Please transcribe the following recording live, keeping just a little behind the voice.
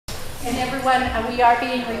And everyone, we are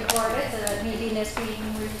being recorded. The meeting is being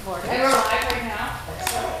recorded. We're live right now.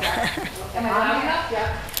 Am I loud enough?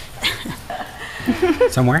 Yeah.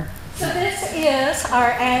 Somewhere? So this is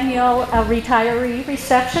our annual retiree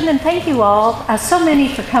reception, and thank you all, so many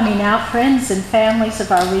for coming out, friends and families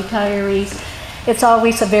of our retirees. It's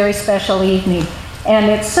always a very special evening, and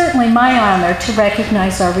it's certainly my honor to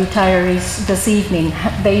recognize our retirees this evening.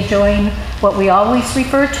 They join what we always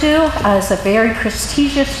refer to as a very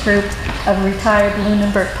prestigious group of retired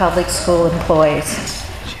Lunenburg Public School employees.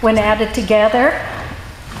 When added together,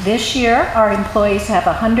 this year, our employees have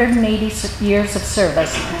 180 years of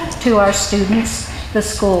service to our students, the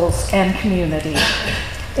schools, and community.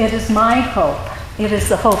 It is my hope, it is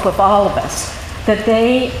the hope of all of us, that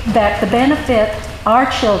the benefit our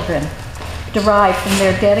children derive from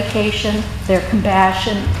their dedication, their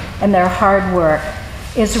compassion, and their hard work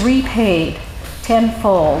is repaid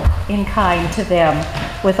tenfold in kind to them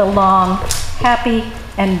with a long, happy,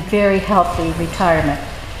 and very healthy retirement.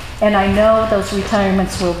 And I know those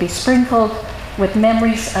retirements will be sprinkled with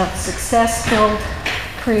memories of success-filled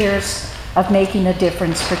careers of making a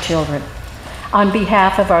difference for children. On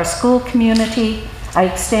behalf of our school community, I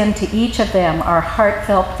extend to each of them our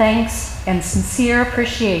heartfelt thanks and sincere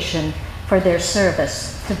appreciation for their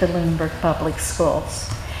service to the Lunenburg Public Schools.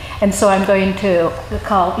 And so I'm going to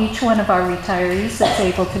call each one of our retirees that's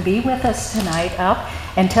able to be with us tonight up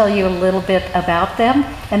and tell you a little bit about them,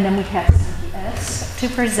 and then we have some guests to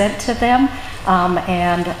present to them,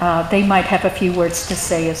 and they might have a few words to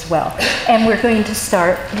say as well. And we're going to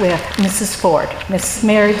start with Mrs. Ford, Miss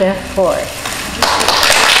Mary Beth Ford.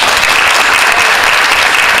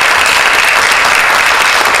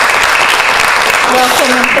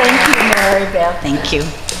 Welcome and thank you, Mary Beth. Thank you.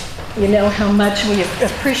 You know how much we have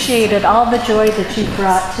appreciated all the joy that you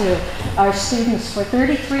brought to our students for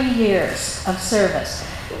 33 years of service.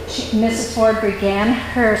 Mrs. Ford began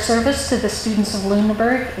her service to the students of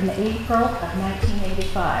Lunenburg in April of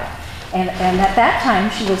 1985. And at that time,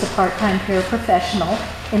 she was a part-time paraprofessional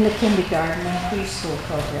in the kindergarten and preschool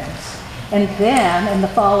programs. And then, in the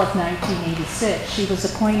fall of 1986, she was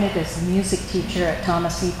appointed as the music teacher at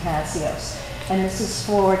Thomas E. Pazios. And Mrs.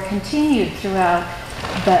 Ford continued throughout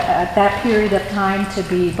that period of time to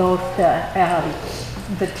be both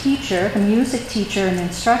the teacher, the music teacher and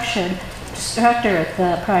instructor at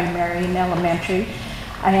the primary and elementary,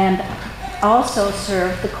 and also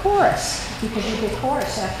served the chorus, because you did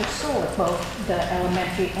chorus after school at both the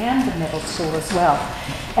elementary and the middle school as well.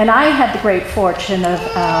 And I had the great fortune of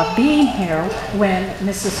being here when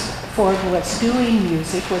Mrs. Ford was doing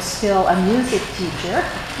music, was still a music teacher,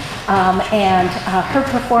 and her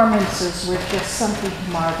performances were just something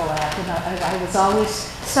to marvel at. And I was always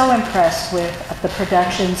so impressed with the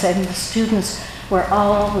productions, and the students were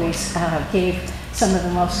always gave some of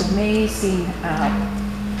the most amazing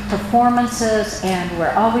performances, and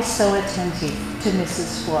were always so attentive to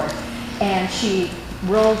Mrs. Ford. And she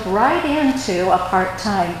rolled right into a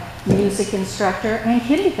part-time music instructor and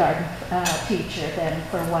kindergarten teacher then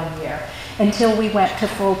for 1 year, until we went to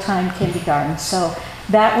full-time kindergarten. So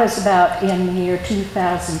that was about in the year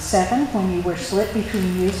 2007 when we were split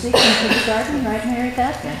between music and kindergarten, right, Mary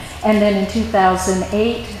Beth? Yes. And then in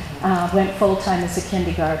 2008, went full-time as a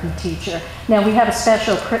kindergarten teacher. Now we have a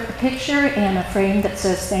special picture in a frame that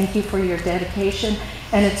says thank you for your dedication,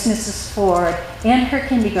 and it's Mrs. Ford in her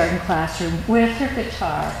kindergarten classroom with her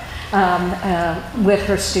guitar, with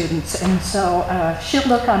her students. And so she'll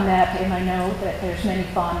look on that, and I know that there's many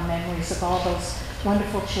fond memories of all those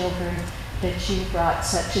wonderful children that she brought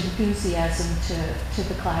such enthusiasm to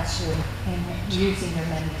the classroom in using her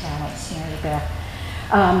many talents, Mary Beth.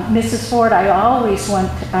 Mrs. Ford, I always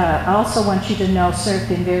also want you to know,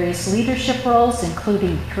 served in various leadership roles,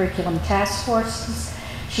 including curriculum task forces.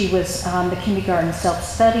 She was on the kindergarten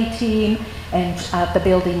self-study team and the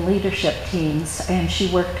building leadership teams, and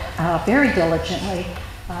she worked very diligently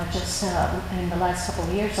just in the last couple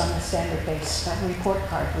of years on the standard-based report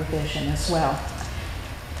card revision as well.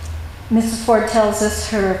 Mrs. Ford tells us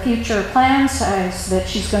her future plans is that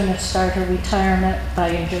she's going to start her retirement by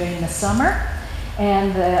enjoying the summer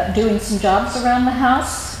and doing some jobs around the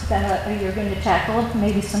house that you're going to tackle,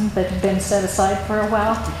 maybe some that have been set aside for a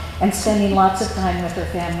while, and spending lots of time with her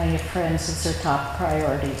family and friends is her top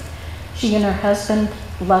priority. She and her husband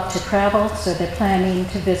love to travel, so they're planning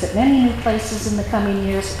to visit many new places in the coming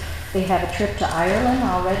years. They have a trip to Ireland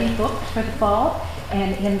already booked for the fall,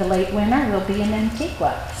 and in the late winter we'll be in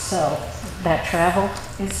Antigua, so that travel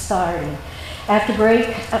is starting. After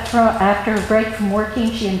a break from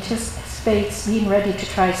working, she anticipates being ready to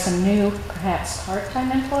try some new, perhaps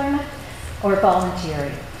part-time employment or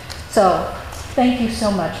volunteering. So Thank you so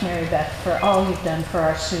much, Mary Beth, for all you've done for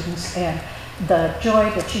our students and the joy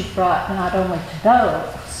that you've brought not only to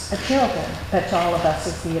those children, but to all of us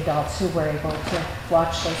as the adults who were able to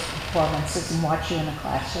watch those performances and watch you in the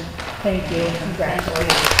classroom. Thank you and congratulations.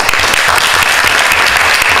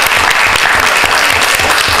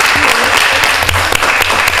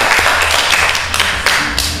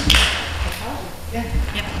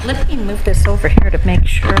 Let me move this over here to make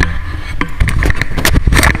sure.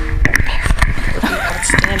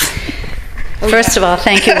 First of all,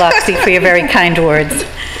 thank you, Loxie, for your very kind words.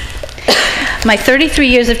 My 33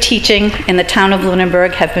 years of teaching in the town of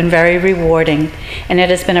Lunenburg have been very rewarding, and it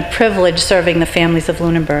has been a privilege serving the families of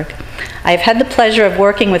Lunenburg. I have had the pleasure of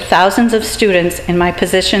working with thousands of students in my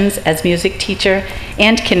positions as music teacher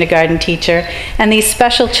and kindergarten teacher, and these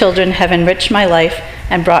special children have enriched my life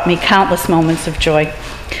and brought me countless moments of joy.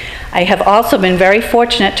 I have also been very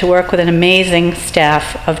fortunate to work with an amazing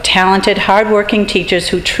staff of talented, hardworking teachers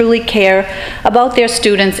who truly care about their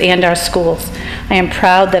students and our schools. I am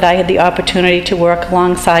proud that I had the opportunity to work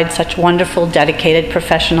alongside such wonderful, dedicated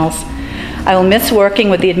professionals. I will miss working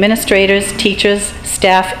with the administrators, teachers,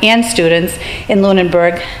 staff, and students in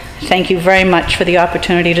Lunenburg. Thank you very much for the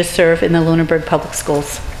opportunity to serve in the Lunenburg Public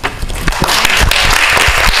Schools.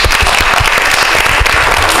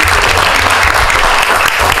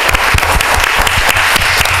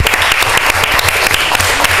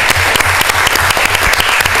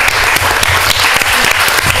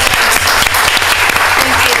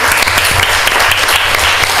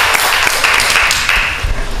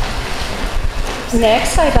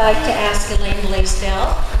 Next, I'd like to ask Elaine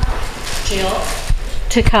Blaisdell, Jill,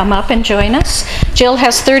 to come up and join us. Jill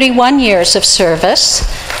has 31 years of service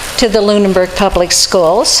to the Lunenburg Public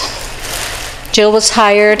Schools. Jill was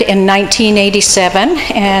hired in 1987,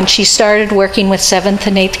 and she started working with 7th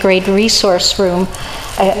and 8th grade resource room,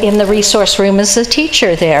 in the resource room as a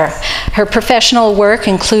teacher there. Her professional work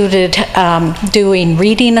included doing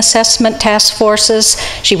reading assessment task forces.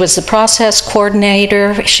 She was the process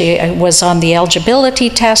coordinator. She was on the eligibility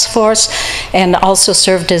task force and also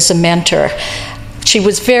served as a mentor. She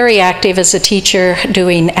was very active as a teacher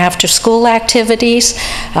doing after-school activities,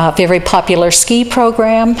 very popular ski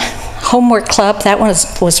program, homework club, that one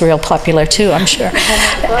was real popular too, I'm sure.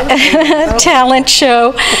 Talent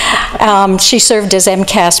show. She served as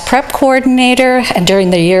MCAS prep coordinator and during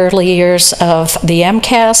the early years of the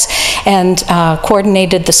MCAS, and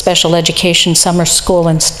coordinated the special education summer school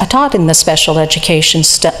and taught in the special education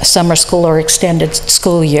summer school or extended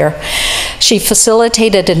school year. She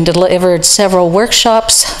facilitated and delivered several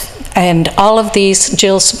workshops, and all of these,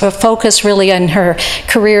 Jill's focus really in her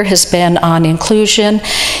career has been on inclusion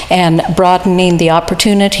and broadening the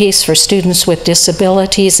opportunities for students with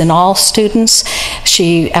disabilities and all students.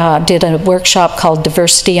 She did a workshop called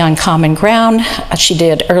Diversity on Common Ground. She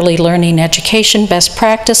did early learning education best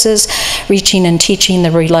practices, reaching and teaching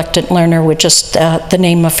the reluctant learner, with just the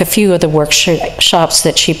name of a few of the workshops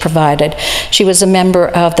that she provided. She was a member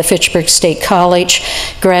of the Fitchburg State College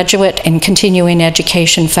graduate and continuing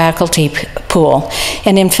education faculty pool.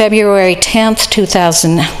 And in February 10th,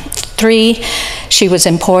 2003, she was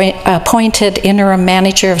appointed interim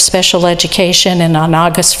manager of special education, and on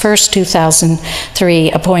August 1st,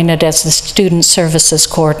 2003, appointed as the student services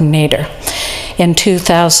coordinator. In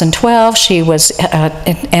 2012, she was,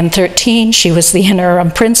 and 13, she was the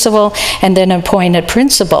interim principal and then appointed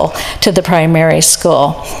principal to the primary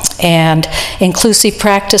school. And inclusive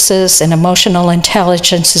practices and emotional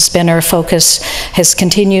intelligence has been her focus, has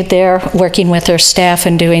continued there, working with her staff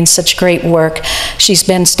and doing such great work. She's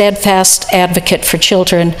been steadfast advocate for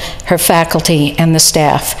children, her faculty, and the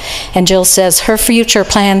staff. And Jill says her future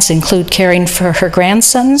plans include caring for her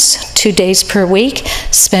grandsons 2 days per week,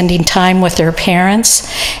 spending time with her parents,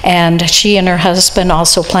 and she and her husband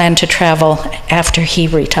also plan to travel after he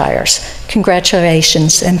retires.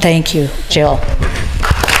 Congratulations and thank you, Jill.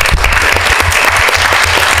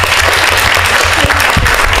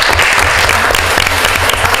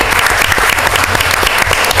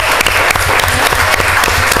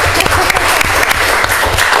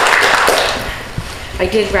 I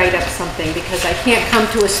did write up something because I can't come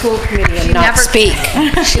to a school committee and not speak.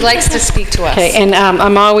 She likes to speak to us. Okay, and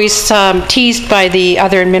I'm always teased by the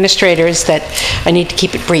other administrators that I need to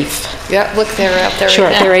keep it brief. Yeah, look, they're up there right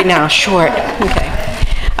Short, now. they're right now, short. Okay.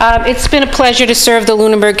 It's been a pleasure to serve the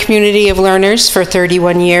Lunenburg community of learners for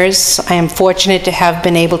 31 years. I am fortunate to have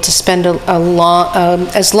been able to spend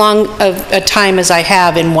as long a time as I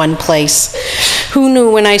have in one place. Who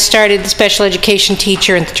knew when I started the special education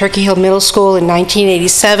teacher at the Turkey Hill Middle School in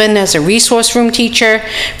 1987 as a resource room teacher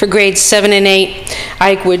for grades 7 and 8,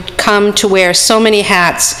 I would come to wear so many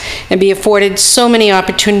hats and be afforded so many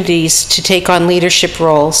opportunities to take on leadership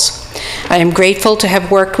roles. I am grateful to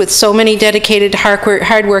have worked with so many dedicated,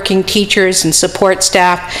 hardworking teachers and support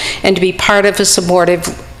staff and to be part of a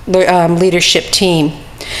supportive leadership team.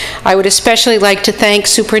 I would especially like to thank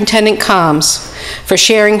Superintendent Combs for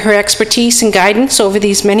sharing her expertise and guidance over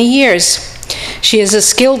these many years. She is a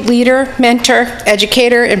skilled leader, mentor,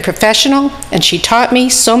 educator, and professional, and she taught me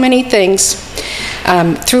so many things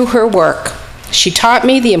through her work. She taught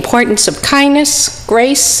me the importance of kindness,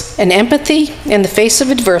 grace, and empathy in the face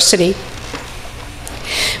of adversity.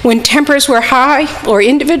 When tempers were high or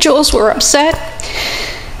individuals were upset,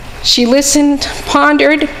 she listened,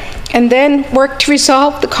 pondered, and then worked to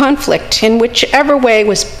resolve the conflict in whichever way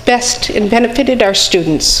was best and benefited our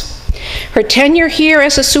students. Her tenure here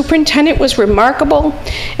as a superintendent was remarkable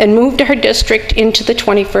and moved our district into the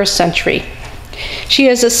 21st century. She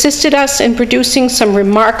has assisted us in producing some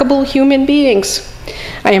remarkable human beings.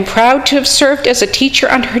 I am proud to have served as a teacher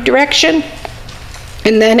under her direction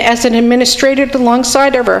and then as an administrator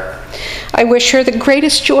alongside of her. I wish her the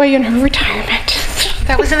greatest joy in her retirement.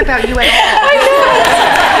 That wasn't about you at all. I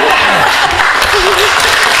know.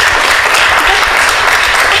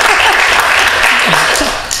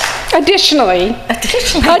 Additionally,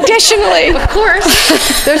 Of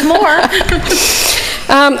course, there's more.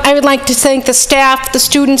 I would like to thank the staff, the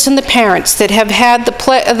students, and the parents that I've had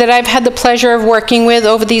the pleasure of working with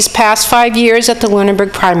over these past 5 years at the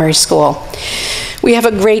Lunenburg Primary School. We have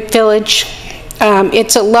a great village.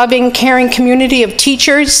 It's a loving, caring community of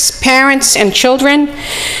teachers, parents, and children,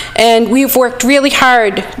 and we've worked really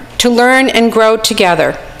hard to learn and grow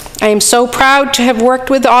together. I am so proud to have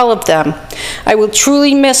worked with all of them. I will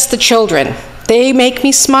truly miss the children. They make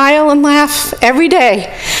me smile and laugh every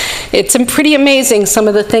day. It's pretty amazing, some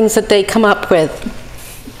of the things that they come up with.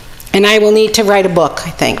 And I will need to write a book,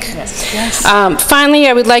 I think. Yes. Finally,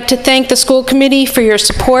 I would like to thank the school committee for your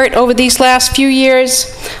support over these last few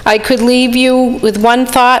years. I could leave you with one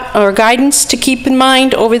thought or guidance to keep in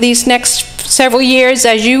mind over these next several years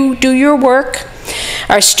as you do your work.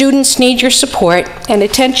 Our students need your support and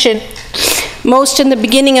attention, most in the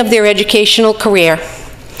beginning of their educational career.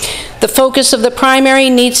 The focus of the primary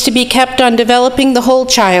needs to be kept on developing the whole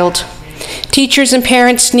child. Teachers and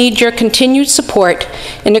parents need your continued support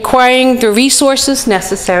in acquiring the resources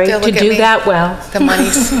necessary to do that well. The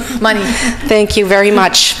money. Thank you very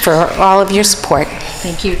much for all of your support.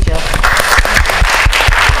 Thank you, Jill.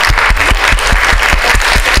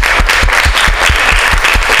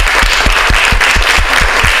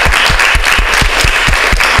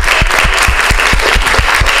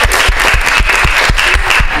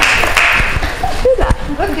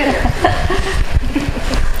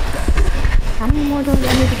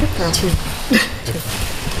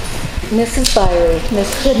 Mrs. Byrie,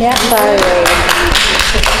 Miss Jeanette Byrie,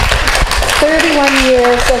 31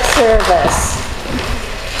 years of service.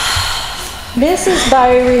 Mrs.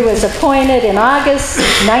 Byrie was appointed in August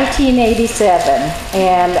 1987,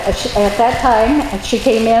 and at that time, she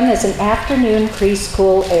came in as an afternoon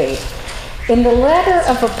preschool aide. In the letter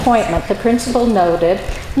of appointment, the principal noted,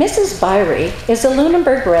 Mrs. Byrie is a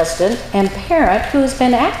Lunenburg resident and parent who has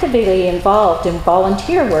been actively involved in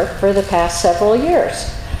volunteer work for the past several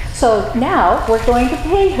years. So now we're going to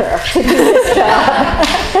pay her to do this job.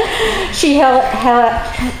 She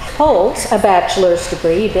holds a bachelor's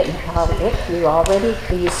degree. You didn't hold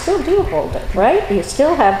it. You still do hold it, right? You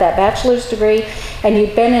still have that bachelor's degree, and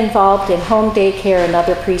you've been involved in home daycare and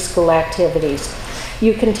other preschool activities.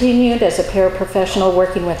 You continued as a paraprofessional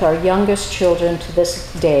working with our youngest children to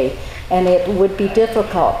this day, and it would be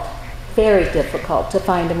difficult, very difficult, to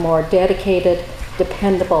find a more dedicated,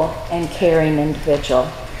 dependable, and caring individual.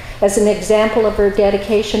 As an example of her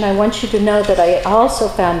dedication, I want you to know that I also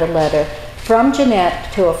found a letter from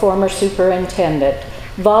Jeanette to a former superintendent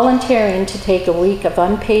volunteering to take a week of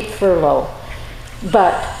unpaid furlough,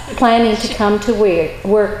 but planning to come to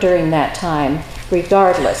work during that time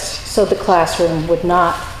regardless, so the classroom would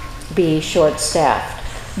not be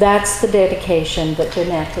short-staffed. That's the dedication that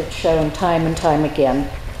Jeanette had shown time and time again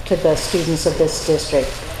to the students of this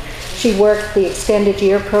district. She worked the extended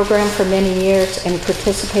year program for many years and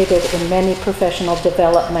participated in many professional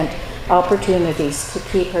development opportunities to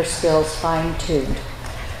keep her skills fine-tuned.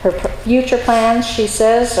 Her future plans, she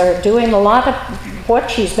says, are doing a lot of what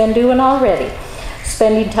she's been doing already,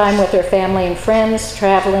 spending time with her family and friends,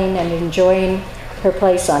 traveling, and enjoying her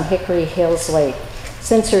place on Hickory Hills Lake.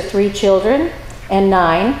 Since her 3 children and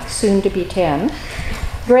 9, soon to be 10,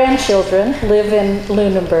 grandchildren live in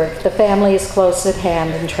Lunenburg. The family is close at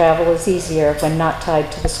hand and travel is easier when not tied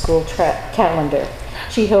to the school calendar.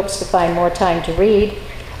 She hopes to find more time to read,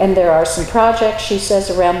 and there are some projects, she says,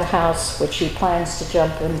 around the house which she plans to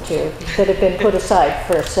jump into that have been put aside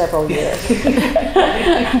for several years.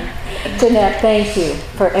 Danette, thank you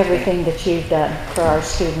for everything that you've done for our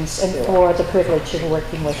students and for the privilege of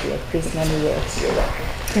working with you these many years.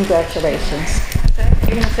 Congratulations.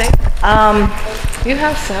 You gonna say? You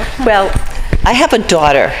have so. Well, I have a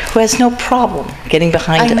daughter who has no problem getting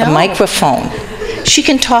behind a microphone. She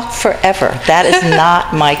can talk forever. That is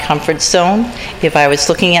not my comfort zone. If I was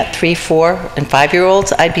looking at 3, 4, and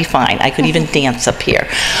 5-year-olds, I'd be fine. I could even dance up here.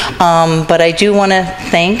 But I do want to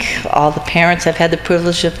thank all the parents I've had the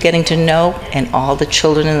privilege of getting to know and all the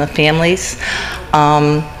children and the families.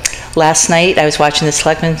 Last night, I was watching the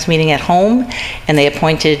selectmen's meeting at home, and they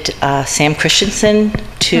appointed Sam Christensen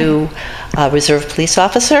to reserve police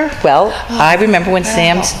officer. Well, I remember when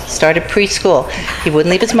Sam started preschool. He wouldn't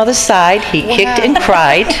leave his mother's side. He kicked and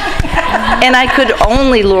cried, and I could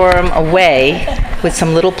only lure him away with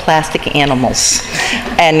some little plastic animals.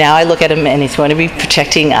 And now I look at him, and he's going to be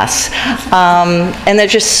protecting us. And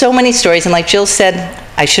there's just so many stories, and like Jill said,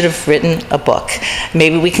 I should have written a book.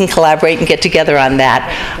 Maybe we can collaborate and get together on that.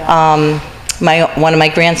 One of my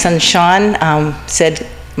grandsons, Sean, said,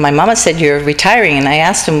 my mama said, you're retiring. And I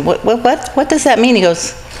asked him, what does that mean? He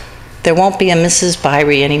goes, there won't be a Mrs.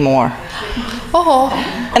 Byrie anymore. Oh.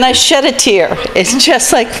 And I shed a tear. It's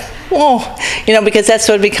just like, oh, you know, because that's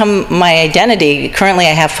sort of become my identity. Currently,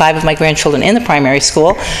 I have 5 of my grandchildren in the primary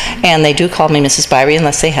school, and they do call me Mrs. Byrie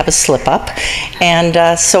unless they have a slip-up.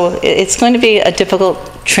 And so it's going to be a difficult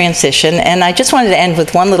transition. And I just wanted to end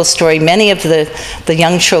with one little story. Many of the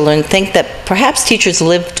young children think that perhaps teachers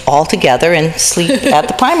lived all together and sleep at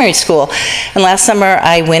the primary school. And last summer,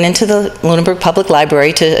 I went into the Lunenburg Public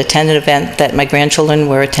Library to attend an event that my grandchildren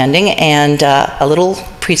were attending, and a little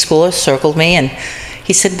preschooler circled me, and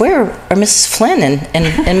he said, where are Mrs. Flynn and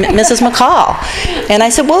Mrs. McCall? And I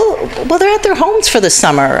said, well, they're at their homes for the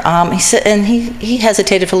summer. He said, and he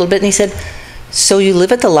hesitated for a little bit, and he said, so you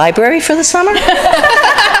live at the library for the summer?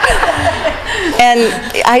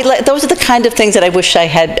 And those are the kind of things that I wish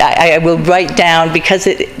I will write down, because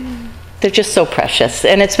they're just so precious.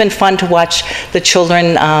 And it's been fun to watch the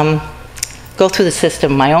children go through the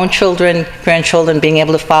system. My own children, grandchildren, being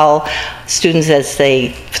able to follow students as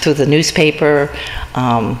through the newspaper,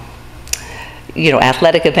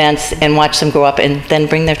 athletic events, and watch them grow up and then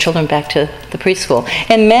bring their children back to the preschool.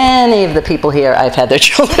 And many of the people here, I've had their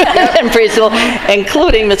children in preschool,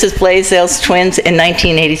 including Mrs. Blaisdell's twins in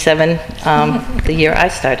 1987, the year I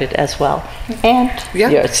started as well. And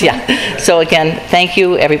yours, yeah. So again, thank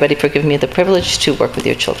you everybody for giving me the privilege to work with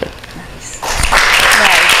your children.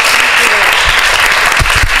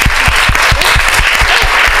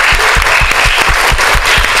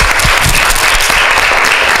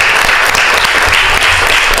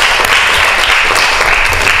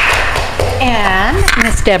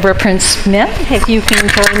 Miss Deborah Prince-Smith, if you can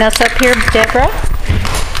join us up here, Deborah.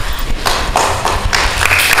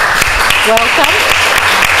 Welcome.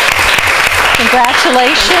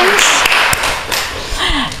 Congratulations.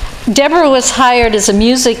 Deborah was hired as a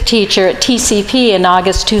music teacher at TCP in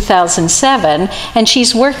August 2007, and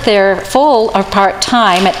she's worked there full or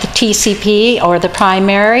part-time at the TCP or the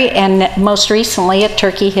primary, and most recently at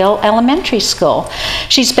Turkey Hill Elementary School.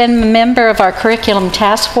 She's been a member of our curriculum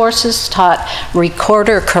task forces, taught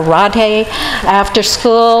recorder karate after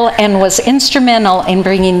school, and was instrumental in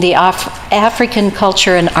bringing the African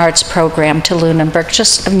Culture and Arts program to Lunenburg.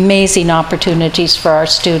 Just amazing opportunities for our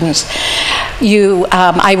students.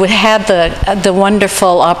 I had the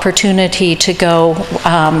wonderful opportunity to go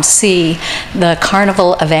see the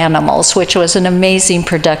Carnival of Animals, which was an amazing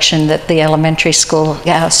production that the elementary school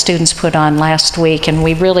students put on last week, and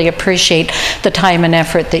we really appreciate the time and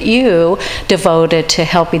effort that you devoted to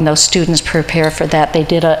helping those students prepare for that. They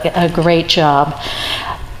did a great job.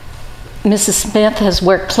 Mrs. Smith has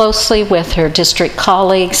worked closely with her district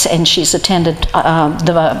colleagues, and she's attended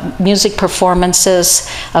the music performances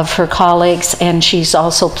of her colleagues, and she's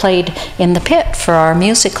also played in the pit for our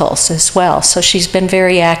musicals as well. So she's been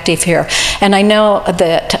very active here. And I know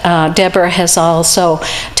that Deborah has also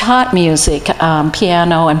taught music,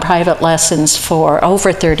 piano and private lessons for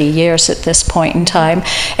over 30 years at this point in time,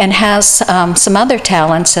 and has some other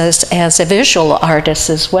talents as a visual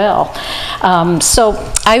artist as well.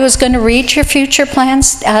 So I was going to read your future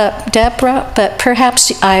plans, Deborah, but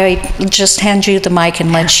perhaps I just hand you the mic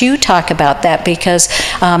and let you talk about that, because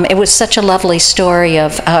it was such a lovely story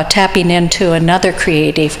of tapping into another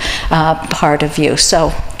creative part of you.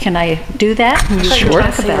 So Can I do that? And you can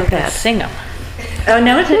talk about that. Sing them. Oh,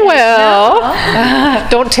 no? Well,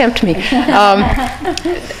 don't tempt me.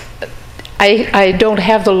 I don't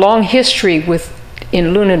have the long history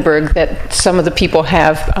in Lunenburg that some of the people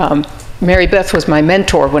have. Mary Beth was my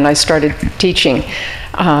mentor when I started teaching.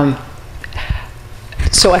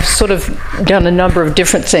 So I've sort of done a number of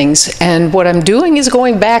different things. And what I'm doing is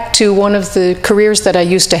going back to one of the careers that I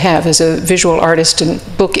used to have as a visual artist and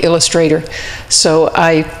book illustrator. So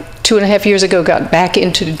I, 2.5 years ago, got back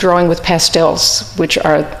into drawing with pastels,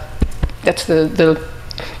 that's the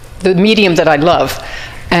medium that I love.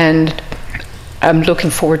 And I'm looking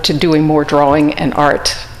forward to doing more drawing and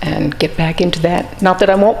art and get back into that. Not that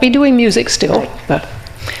I won't be doing music still, but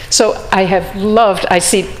so I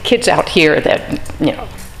see kids out here that,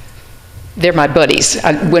 they're my buddies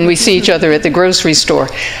when we see each other at the grocery store.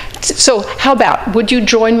 So how about, would you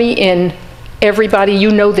join me in Everybody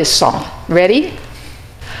You Know This song? Ready?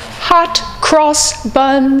 Hot cross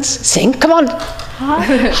buns, sing, come on.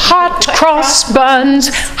 Hot cross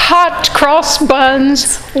buns,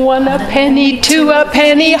 1 a penny, 2 a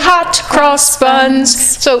penny, hot cross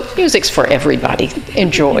buns. So music's for everybody.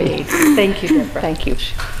 Enjoy. Thank you, Deborah. Thank you.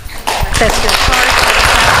 That's your part.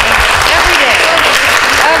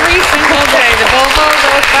 Every single day, the Volvo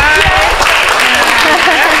goes by.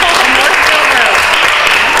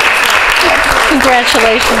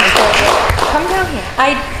 Congratulations, Deborah. Come down here.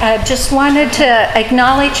 I just wanted to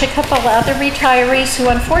acknowledge a couple other retirees who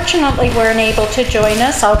unfortunately weren't able to join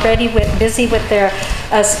us, already busy with their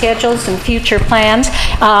schedules and future plans.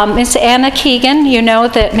 Miss Anna Keegan, you know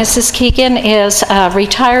that Mrs. Keegan is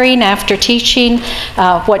retiring after teaching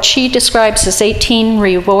what she describes as 18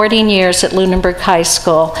 rewarding years at Lunenburg High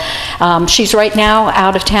School. She's right now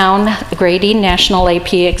out of town grading national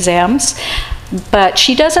AP exams. But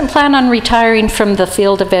she doesn't plan on retiring from the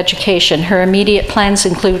field of education. Her immediate plans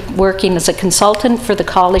include working as a consultant for the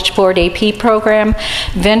College Board AP program,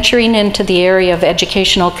 venturing into the area of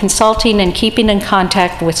educational consulting, and keeping in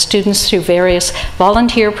contact with students through various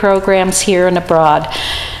volunteer programs here and abroad.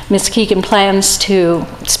 Ms. Keegan plans to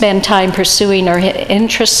spend time pursuing her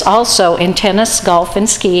interests also in tennis, golf, and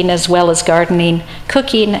skiing, as well as gardening,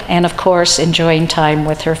 cooking, and of course, enjoying time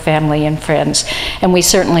with her family and friends. And we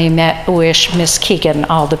certainly wish Ms. Keegan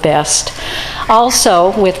all the best.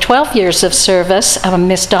 Also, with 12 years of service,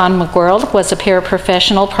 Ms. Dawn McWorld was a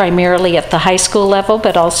paraprofessional primarily at the high school level,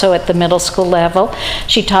 but also at the middle school level.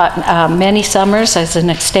 She taught many summers as an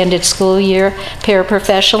extended school year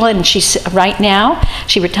paraprofessional, and right now,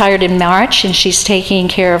 she retired in March, and she's taking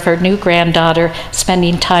care of her new granddaughter,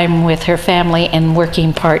 spending time with her family and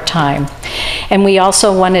working part-time. And we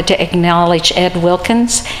also wanted to acknowledge Ed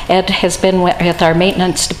Wilkins. Ed has been with our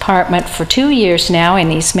maintenance department for 2 years now,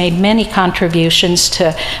 and he's made many contributions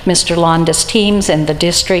to Mr. Londa's teams and the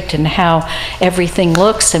district and how everything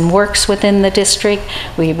looks and works within the district.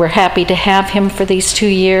 We were happy to have him for these 2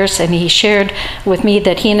 years, and he shared with me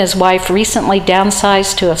that he and his wife recently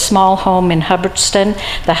downsized to a small home in Hubbardston.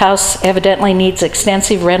 The house evidently needs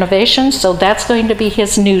extensive renovations, so that's going to be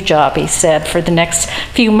his new job, he said, for the next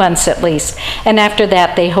few months at least. And after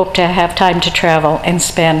that, they hope to have time to travel and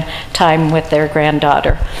spend time with their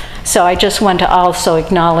granddaughter. So I just want to also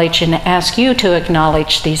acknowledge and ask you to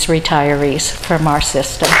acknowledge these retirees from our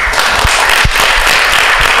system.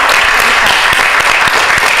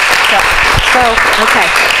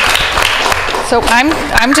 So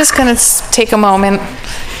I'm just going to take a moment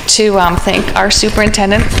to thank our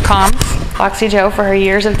superintendent, comms, Foxy Joe, for her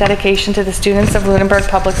years of dedication to the students of Lunenburg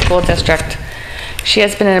Public School District. She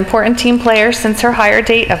has been an important team player since her hire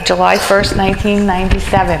date of July 1st,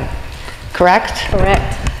 1997. Correct?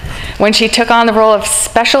 Correct. When she took on the role of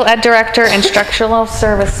Special Ed Director, Instructional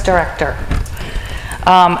Service Director.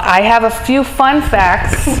 I have a few fun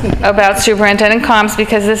facts about Superintendent Combs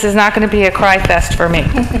because this is not going to be a cry fest for me.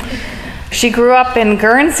 She grew up in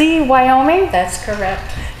Guernsey, Wyoming. That's correct.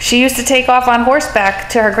 She used to take off on horseback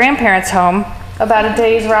to her grandparents' home about a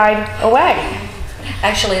day's ride away.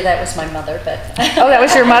 Actually, that was my mother, but... Oh, that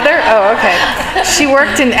was your mother? Oh, okay. She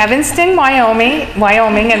worked in Evanston,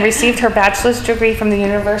 Wyoming, and received her bachelor's degree from the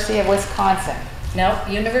University of Wisconsin. No,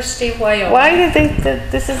 University of Wyoming. Why did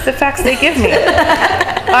this is the facts they give me.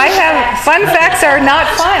 Fun facts are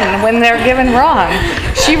not fun when they're given wrong.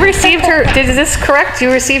 She received is this correct?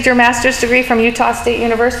 You received your master's degree from Utah State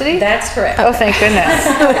University? That's correct. Oh, thank goodness.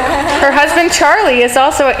 Her husband, Charlie, is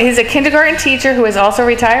a kindergarten teacher who is also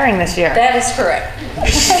retiring this year. That is correct.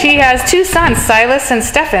 She has 2 sons, Silas and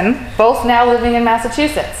Stephen, both now living in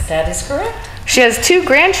Massachusetts. That is correct. She has 2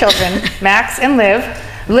 grandchildren, Max and Liv.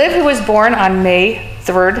 Liv, who was born on May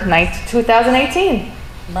 3rd, 2018.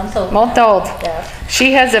 Month old. Month old. Yeah.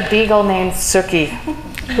 She has a beagle named Suki,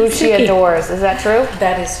 who she adores. Is that true?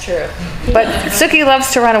 That is true. But Suki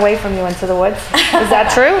loves to run away from you into the woods. Is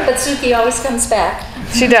that true? But Suki always comes back.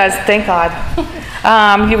 She does, thank God.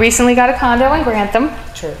 You recently got a condo in Grantham.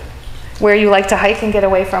 True. Where you like to hike and get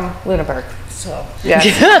away from Lunenburg. So. Yes.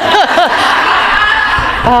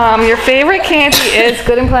 Your favorite candy is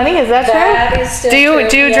Good and Plenty. Is that true? That is still do you true,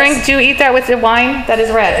 do you yes. drink? Do you eat that with the wine that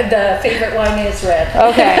is red? The favorite wine is red.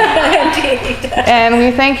 Okay. Indeed. And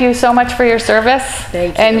we thank you so much for your service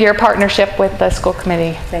Thank you. and your partnership with the school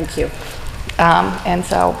committee. Thank you. And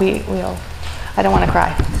so we'll. I don't want to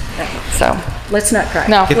cry. So Let's not cry.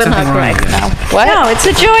 no, We'll not cry. no. What? No, it's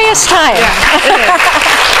a joyous time.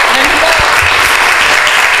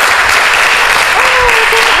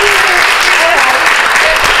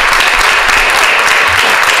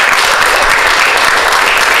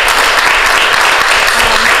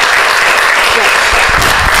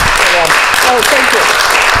 Oh, thank you.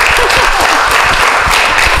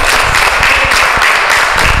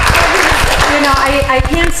 You know, I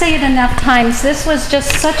can't say it enough times. This was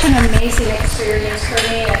just such an amazing experience for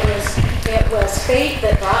me. It was fate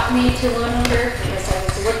that brought me to Lunenburg because I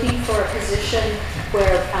was looking for a position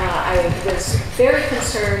where I was very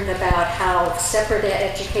concerned about how separate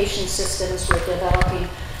education systems were developing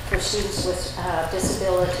for students with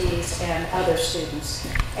disabilities and other students.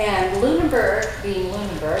 And Lunenburg, being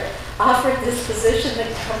Lunenburg, offered this position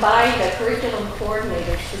that combined a curriculum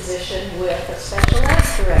coordinator's position with a special ed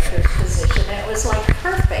director's position. And it was like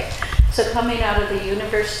perfect. So coming out of the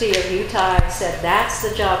University of Utah, I said, that's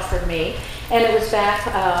the job for me. And it was back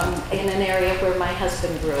in an area where my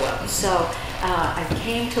husband grew up. So I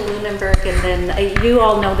came to Lunenburg, and then you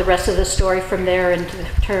all know the rest of the story from there in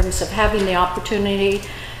terms of having the opportunity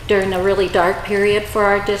during a really dark period for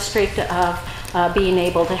our district of being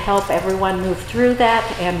able to help everyone move through that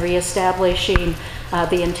and reestablishing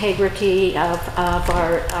the integrity of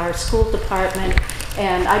our school department.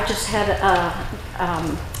 And I just had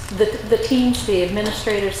the teams, the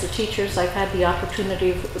administrators, the teachers I've had the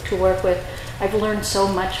opportunity to work with, I've learned so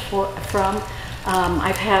much from.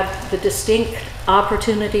 I've had the distinct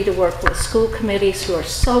opportunity to work with school committees who are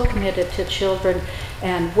so committed to children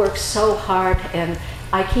and work so hard. And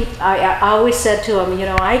I always said to them, you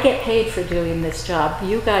know, I get paid for doing this job.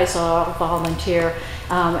 You guys all volunteer.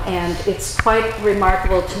 And it's quite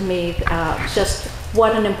remarkable to me just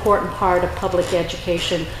what an important part of public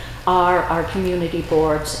education are our community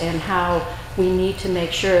boards, and how we need to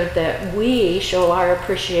make sure that we show our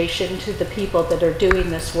appreciation to the people that are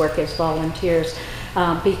doing this work as volunteers,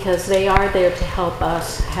 because they are there to help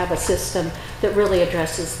us have a system that really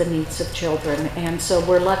addresses the needs of children. And so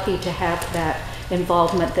we're lucky to have that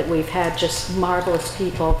involvement, that we've had just marvelous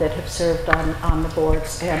people that have served on the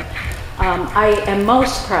boards. And I am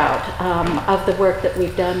most proud of the work that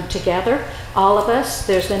we've done together, all of us.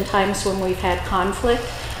 There's been times when we've had conflict,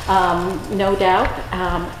 no doubt,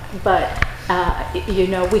 but you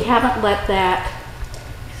know, we haven't let that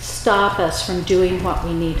stop us from doing what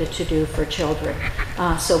we needed to do for children.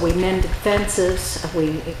 So we mended fences,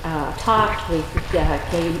 we talked, we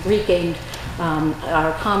regained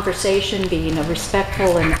our conversation, being a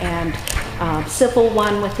respectful and civil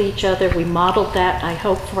one with each other. We modeled that, I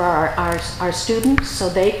hope, for our students so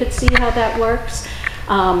they could see how that works.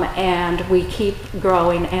 And we keep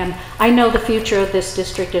growing. And I know the future of this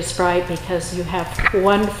district is bright because you have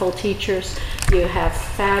wonderful teachers, you have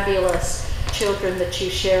fabulous children that you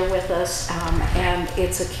share with us, and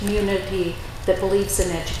it's a community that believes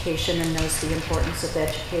in education and knows the importance of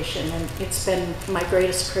education. And it's been my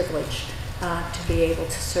greatest privilege to be able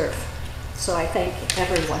to serve. So I thank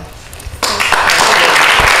everyone.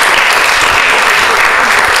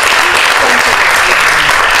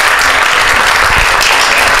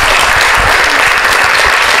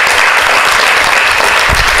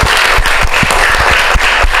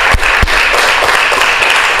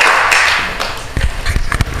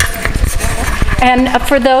 And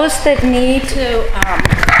for those that need to, at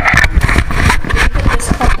this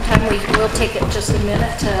point in time, we will take it just a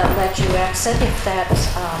minute to let you exit if that's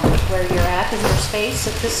where you're at in your space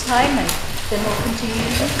at this time, and then we'll continue.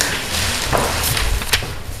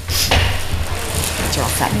 You're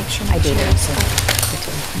all set. Make sure I did.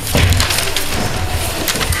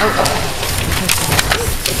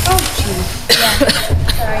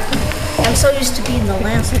 Sorry. I'm so used to being the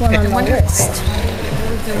last one on the list.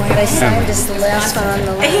 What I signed is the last one on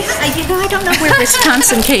the list. You know, I don't know where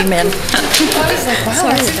Wisconsin came in. I was like, wow,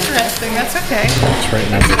 that's interesting. That's okay. It's right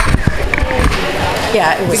now.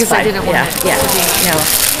 Yeah, it was Because fine. I didn't want yeah, it yeah, to be. no.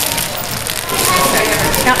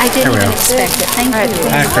 No, I didn't even expect it. Thank you.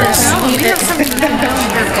 We have some time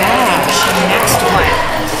next one.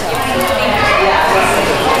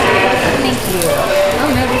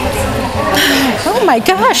 Oh my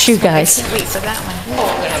gosh, you guys. Wait, so that one.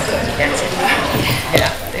 Yeah,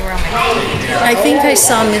 they were on my. I think I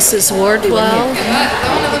saw Mrs. Wardwell.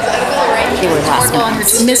 They were last night.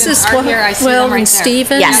 Mrs. Wardwell and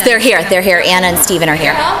Stephen. Yes, they're here. They're here. Anna and Stephen are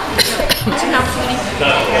here. Hold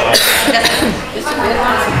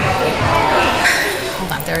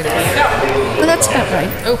on, there it is. Well, that's about right.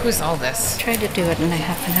 Oh, who's all this? Try to do it in a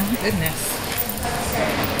half an hour. Goodness.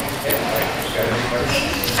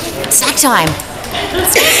 Snack time.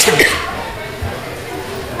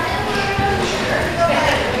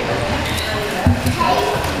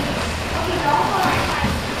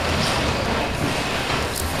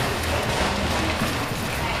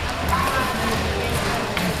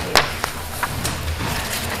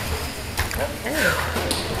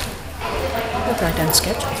 We're right on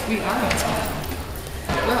schedule. We are on schedule.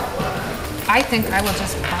 Well, I think I will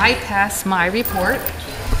just bypass my report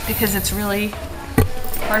because it's really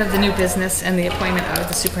part of the new business and the appointment of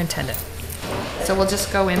the superintendent. So we'll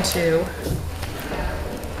just go into,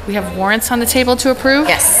 we have warrants on the table to approve?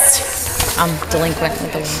 Yes. I'm delinquent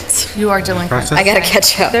with the warrants. You are delinquent. I gotta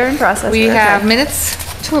catch up. They're in process. We have minutes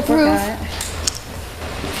to approve.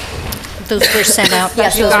 Those were sent out.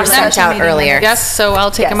 Yes, those were sent out earlier. Yes, so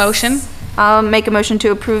I'll take a Yes. motion. I'll make a motion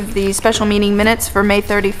to approve the special meeting minutes for May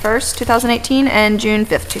 31st, 2018 and June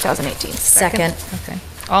 5th, 2018. Second. Okay.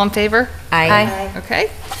 All in favor? Aye. Okay.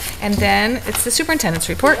 And then it's the superintendent's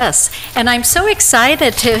report. Yes, and I'm so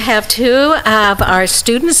excited to have two of our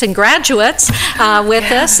students and graduates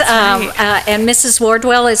with us. And Mrs.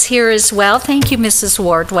 Wardwell is here as well. Thank you, Mrs.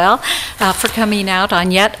 Wardwell, for coming out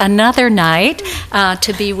on yet another night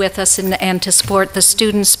to be with us and to support the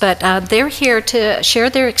students. But they're here to share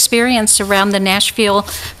their experience around the Nashville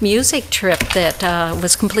music trip that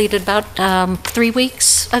was completed about 3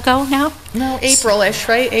 weeks ago now. No, April-ish,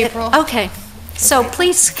 right? April. Okay. So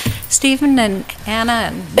please, Stephen and Anna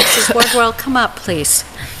and Mrs. Wardwell, come up, please.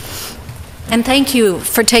 And thank you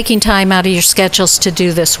for taking time out of your schedules to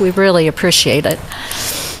do this. We really appreciate it.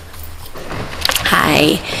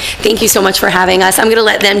 Hi. Thank you so much for having us. I'm going to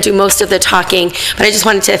let them do most of the talking, but I just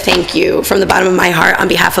wanted to thank you from the bottom of my heart on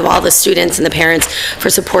behalf of all the students and the parents for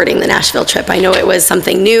supporting the Nashville trip. I know it was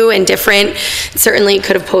something new and different. It certainly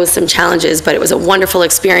could have posed some challenges, but it was a wonderful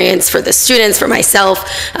experience for the students, for myself.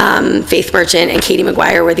 Faith Merchant and Katie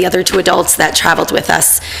McGuire were the other two adults that traveled with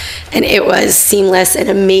us. And it was seamless, an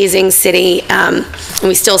amazing city, and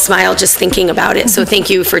we still smile just thinking about it. So thank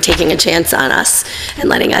you for taking a chance on us and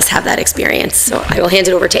letting us have that experience. So I will hand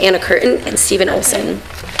it over to Anna Curtin and Stephen Olson.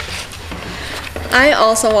 I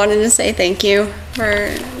also wanted to say thank you for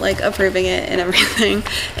approving it and everything.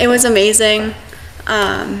 It was amazing.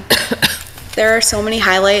 There are so many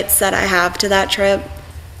highlights that I have to that trip,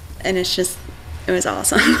 and it was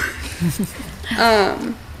awesome.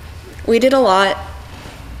 We did a lot.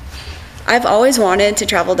 I've always wanted to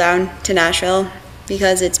travel down to Nashville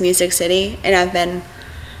because it's Music City, and I've been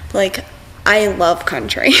I love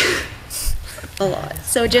country a lot.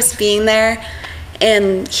 So just being there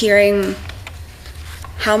and hearing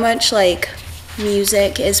how much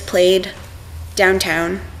music is played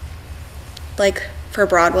downtown, for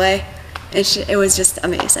Broadway, it was just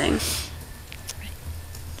amazing.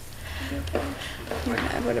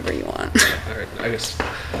 Whatever you want. All right,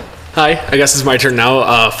 Hi, I guess it's my turn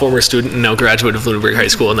now. Former student and now graduate of Lunenburg High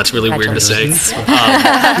School, and that's really weird to say.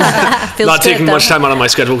 Not taking much time out of my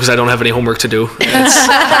schedule because I don't have any homework to do.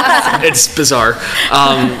 It's bizarre.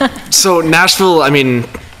 So Nashville, I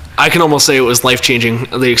can almost say it was life-changing,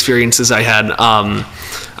 the experiences I had.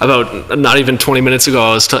 About not even 20 minutes ago,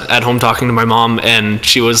 I was at home talking to my mom, and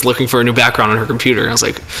she was looking for a new background on her computer. I was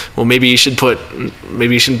like, well, maybe you should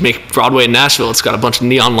make Broadway in Nashville. It's got a bunch of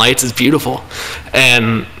neon lights. It's beautiful.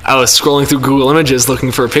 And I was scrolling through Google Images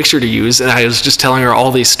looking for a picture to use, and I was just telling her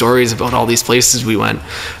all these stories about all these places we went.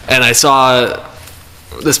 And I saw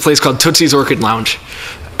this place called Tootsie's Orchid Lounge.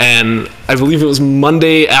 And I believe it was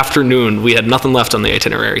Monday afternoon. We had nothing left on the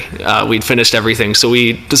itinerary. We'd finished everything, so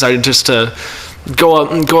we decided just to go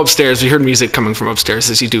upstairs. We heard music coming from upstairs,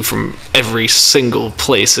 as you do from every single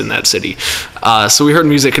place in that city. So we heard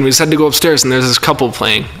music, and we decided to go upstairs, and there's this couple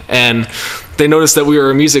playing. And they noticed that we were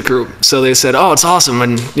a music group, so they said, "Oh, it's awesome,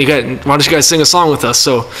 and why don't you guys sing a song with us?"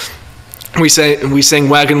 So we sang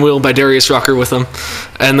Wagon Wheel by Darius Rucker with them,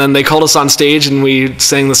 and then they called us on stage, and we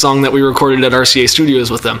sang the song that we recorded at RCA Studios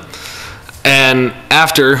with them. And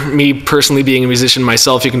after, me personally being a musician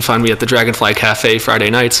myself, you can find me at the Dragonfly Cafe Friday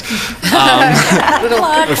nights.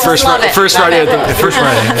 First Friday of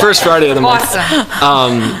the month.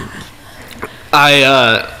 Awesome.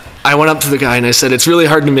 I went up to the guy and I said, it's really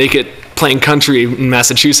hard to make it playing country in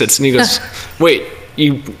Massachusetts. And he goes, wait,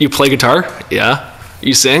 you play guitar? Yeah.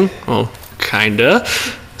 You sing? Oh, kinda.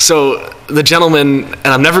 So the gentleman, and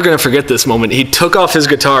I'm never going to forget this moment, he took off his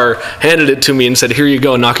guitar, handed it to me, and said, here you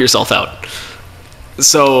go, knock yourself out.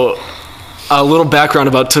 So a little background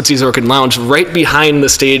about Tootsie's Orchid Lounge. Right behind the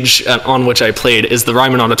stage on which I played is the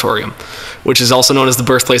Ryman Auditorium, which is also known as the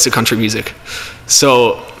birthplace of country music.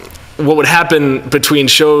 So what would happen between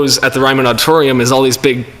shows at the Ryman Auditorium is all these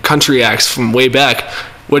big country acts from way back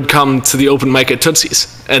would come to the open mic at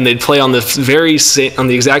Tootsie's, and they'd play on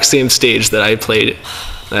the exact same stage that I played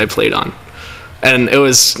on. And it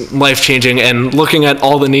was life-changing, and looking at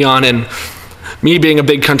all the neon, and me being a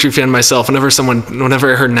big country fan myself, whenever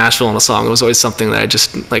I heard Nashville in a song, it was always something that I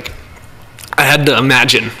just, like, I had to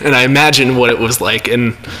imagine, and I imagined what it was like.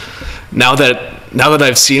 And now that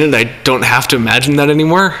I've seen it, I don't have to imagine that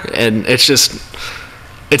anymore, and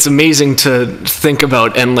it's amazing to think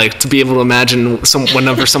about, and like to be able to imagine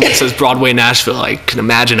whenever someone says Broadway Nashville, I can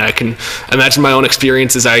imagine my own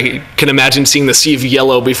experiences. I can imagine seeing the sea of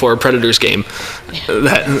yellow before a Predators game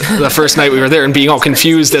the first night we were there, and being all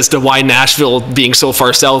confused as to why Nashville, being so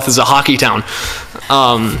far south, is a hockey town,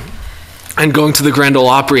 and going to the Grand Ole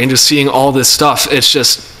Opry and just seeing all this stuff. It's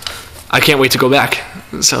just, I can't wait to go back.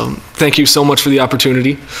 So thank you so much for the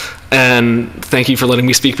opportunity, and thank you for letting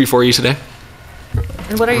me speak before you today.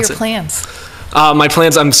 And what are your plans? My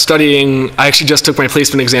plans, I actually just took my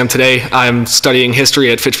placement exam today. I'm studying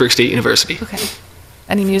history at Fitchburg State University. Okay.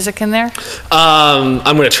 Any music in there? I'm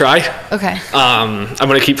going to try. Okay. I'm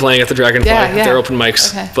going to keep playing at the Dragonfly, their open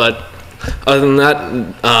mics. Okay. But other than that,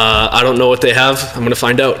 I don't know what they have. I'm going to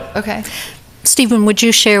find out. Okay. Stephen, would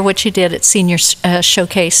you share what you did at Senior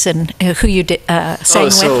Showcase and who you did sang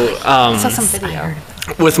with? I saw some video.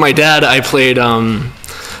 With my dad, I played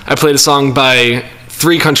a song by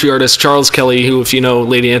 3 country artists: Charles Kelly, who, if you know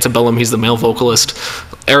Lady Antebellum, he's the male vocalist,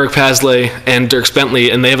 Eric Pasley, and Dierks Bentley,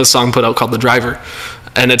 and they have a song put out called The Driver.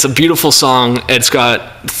 And it's a beautiful song. It's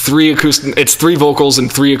got 3 vocals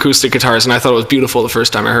and 3 acoustic guitars, and I thought it was beautiful the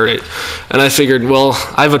first time I heard it. And I figured, well,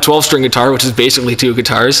 I have a 12-string guitar, which is basically 2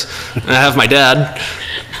 guitars, and I have my dad,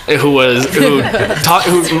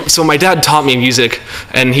 so my dad taught me music,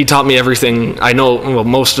 and he taught me everything I know. Well,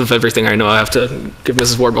 most of everything I know. I have to give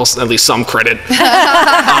Mrs. Wardwell at least some credit.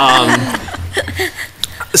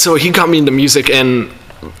 So he got me into music, and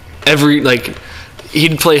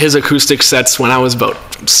he'd play his acoustic sets when I was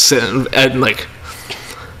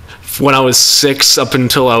when I was 6 up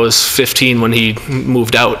until I was 15 when he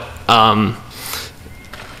moved out.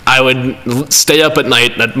 I would stay up at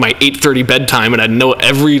night at my 8:30 bedtime, and I'd know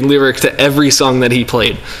every lyric to every song that he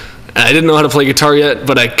played. And I didn't know how to play guitar yet,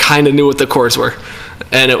 but I kind of knew what the chords were.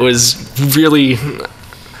 And it was really...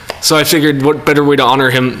 So I figured what better way to honor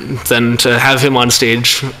him than to have him on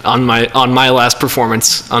stage on my last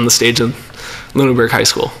performance on the stage of Lunenburg High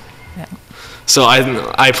School. Yeah. So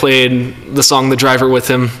I played the song The Driver with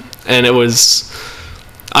him, and it was...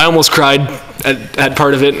 I almost cried at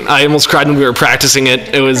part of it. I almost cried when we were practicing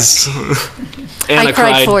it. It was... I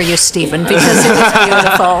cried for you, Stephen, because it was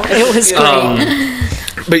beautiful. It was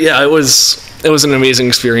great. But yeah, it was an amazing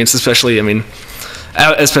experience, especially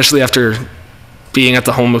after being at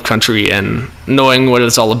the home of country and knowing what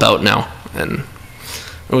it's all about now. And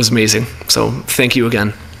it was amazing. So thank you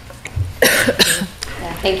again.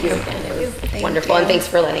 Thank you again. It was wonderful, and thanks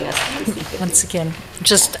for letting us speak. Once again,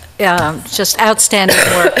 just outstanding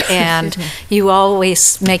work, and you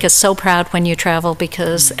always make us so proud when you travel,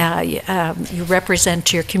 because you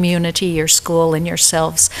represent your community, your school, and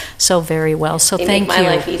yourselves so very well. So they thank make you. my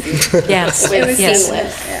life easy. Yes, It was yes.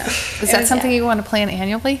 seamless. Is that something you want to plan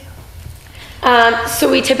annually? So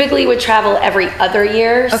we typically would travel every other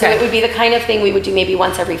year. So Okay. it would be the kind of thing we would do maybe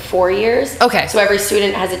once every 4 years. Okay. So every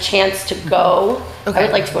student has a chance to go. Okay. I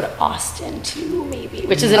would like to go to Austin too, maybe,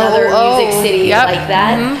 which is another music city yep. like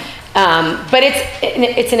that. But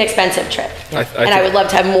it's an expensive trip. I would love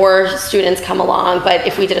to have more students come along, but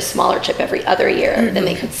if we did a smaller trip every other year, then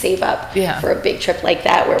they could save up for a big trip like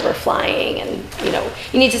that where we're flying, and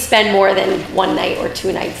you need to spend more than 1 night or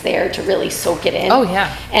 2 nights there to really soak it in. Oh,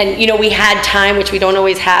 yeah. And we had time, which we don't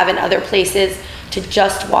always have in other places, to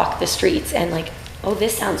just walk the streets and oh,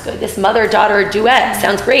 this sounds good. This mother-daughter duet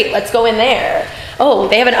sounds great. Let's go in there. Oh,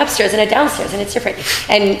 they have an upstairs and a downstairs, and it's different.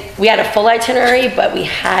 And we had a full itinerary, but we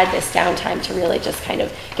had this downtime to really just kind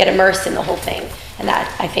of get immersed in the whole thing. And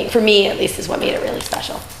that, I think, for me at least, is what made it really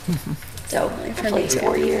special. So hopefully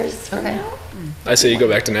 4 years from now. I say you go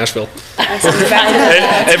back to Nashville.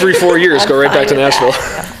 Every 4 years, go right back to Nashville.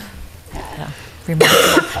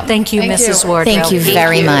 Remarkable. Thank you, Mrs. Wardwell. Thank you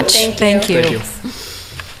very much. Thank you.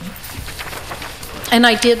 And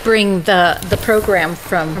I did bring the program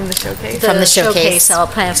from the showcase. From the showcase. I'll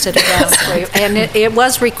pass it around for you. And it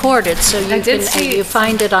was recorded, so you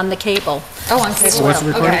find it on the cable. Oh, on cable. So it's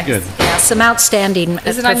recorded? Okay. Good. Yeah, some outstanding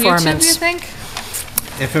Is it performance. on YouTube, you think?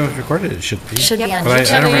 If it was recorded, it should be. Should be on But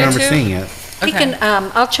YouTube. I don't remember YouTube? seeing it. We can,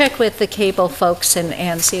 I'll check with the cable folks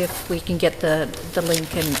and see if we can get the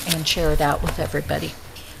link and share it out with everybody,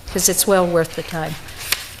 because it's well worth the time.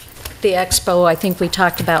 The expo, I think we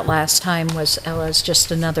talked about last time, was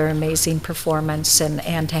just another amazing performance,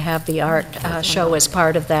 and to have the art show as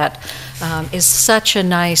part of that is such a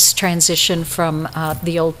nice transition from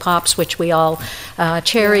the old pops, which we all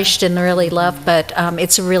cherished and really loved, but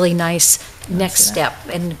it's a really nice next step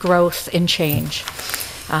in growth and change.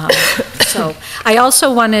 So I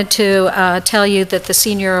also wanted to tell you that the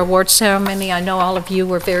senior awards ceremony, I know all of you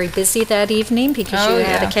were very busy that evening because you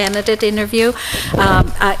had a candidate interview.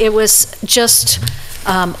 It was just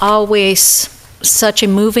always such a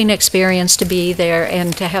moving experience to be there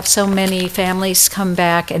and to have so many families come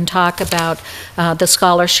back and talk about the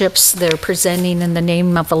scholarships they're presenting in the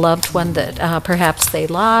name of a loved one that perhaps they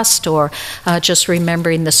lost, or just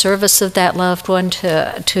remembering the service of that loved one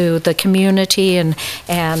to the community, and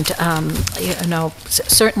you know,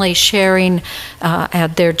 certainly sharing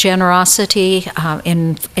their generosity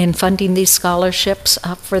in funding these scholarships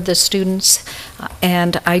for the students.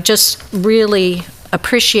 And I just really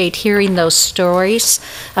appreciate hearing those stories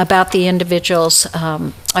about the individuals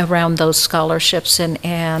around those scholarships,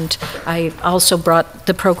 and I also brought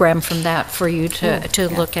the program from that for you to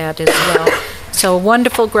look at as well. So a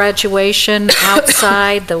wonderful graduation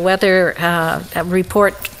outside. The weather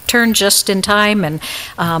report turned just in time, and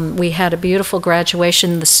we had a beautiful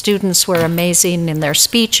graduation. The students were amazing in their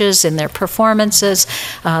speeches, in their performances,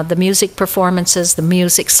 the music performances, the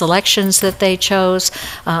music selections that they chose.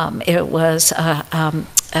 It was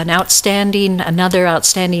another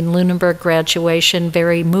outstanding Lunenburg graduation,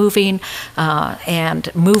 very moving,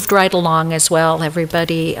 and moved right along as well.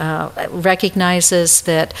 Everybody recognizes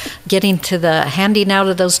that getting to the handing out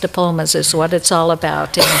of those diplomas is what it's all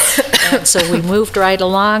about. And so we moved right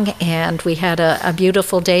along, and we had a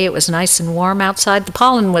beautiful day. It was nice and warm outside. The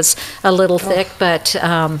pollen was a little thick, but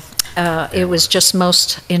it was just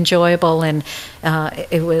most enjoyable, and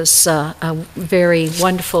it was a very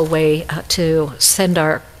wonderful way to send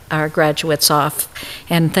our graduates off,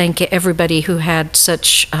 and thank everybody who had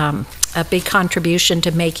such a big contribution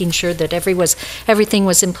to making sure that everything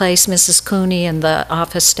was in place. Mrs. Cooney and the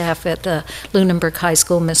office staff at the Lunenburg High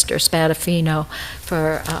School, Mr. Spadafino,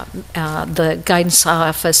 for the guidance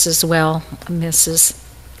office as well, Mrs.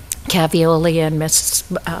 Cavioli and Mrs.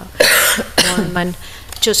 Norman,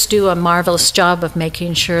 just do a marvelous job of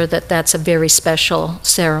making sure that that's a very special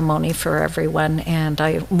ceremony for everyone, and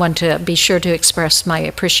I want to be sure to express my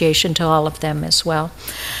appreciation to all of them as well.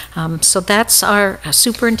 So that's our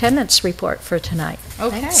superintendent's report for tonight.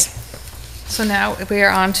 Okay. Thanks. So now we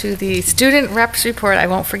are on to the student reps report. I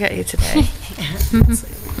won't forget you today.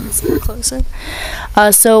 Closer.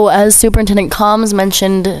 So as Superintendent Combs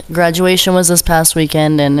mentioned, graduation was this past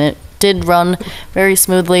weekend, and it did run very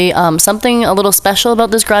smoothly. Something a little special about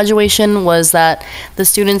this graduation was that the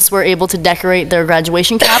students were able to decorate their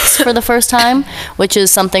graduation caps for the first time, which is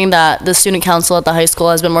something that the student council at the high school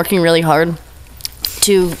has been working really hard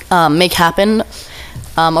to make happen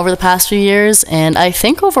over the past few years. And I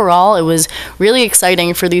think overall it was really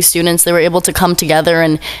exciting for these students. They were able to come together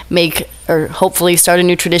and make, or hopefully start a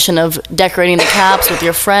new tradition of decorating the caps with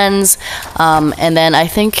your friends. And then I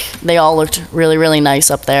think they all looked really, really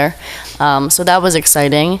nice up there. So that was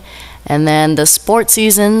exciting. And then the sports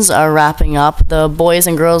seasons are wrapping up. The boys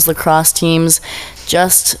and girls lacrosse teams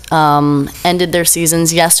just ended their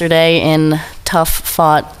seasons yesterday in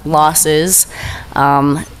tough-fought losses.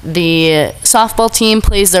 The softball team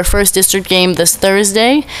plays their first district game this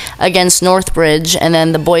Thursday against Northbridge, and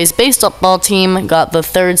then the boys baseball team got the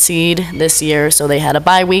 3rd seed this year, so they had a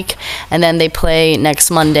bye week, and then they play next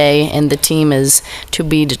Monday, and the team is to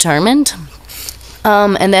be determined.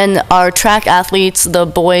 And then our track athletes, the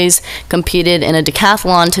boys competed in a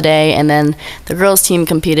decathlon today, and then the girls team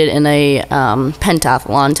competed in a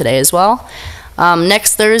pentathlon today as well.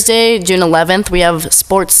 Next Thursday, June 11th, we have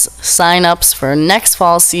sports sign-ups for next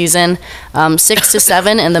fall season, 6 to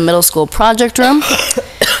 7 in the middle school project room.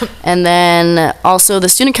 And then also the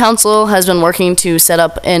student council has been working to set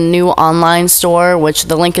up a new online store, which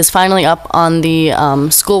the link is finally up on the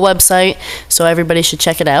school website, so everybody should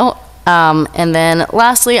check it out. And then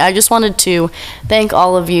lastly, I just wanted to thank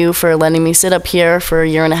all of you for letting me sit up here for a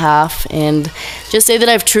year and a half and just say that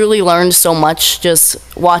I've truly learned so much just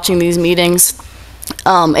watching these meetings.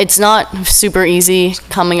 It's not super easy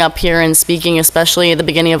coming up here and speaking, especially at the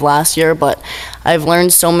beginning of last year, but I've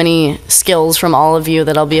learned so many skills from all of you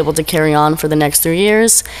that I'll be able to carry on for the next 3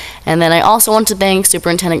 years. And then I also want to thank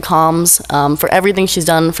Superintendent Combs for everything she's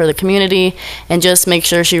done for the community and just make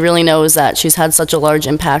sure she really knows that she's had such a large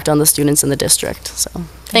impact on the students in the district. So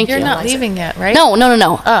thank you. You're not leaving yet, right?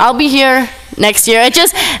 No. I'll be here next year.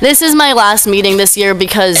 This is my last meeting this year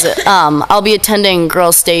because I'll be attending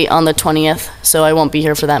Girls State on the 20th, so I won't be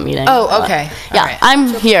here for that meeting. Oh, okay. Yeah,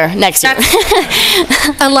 I'm here next year.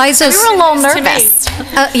 Eliza's. We were a little nervous.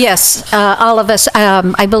 Yes, all of us.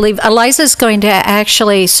 I believe Eliza's going to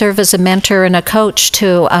actually serve as a mentor and a coach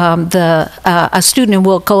to a student who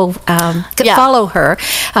will go follow her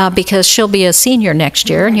because she'll be a senior next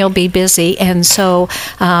year and you'll be busy. And so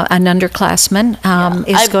an underclassman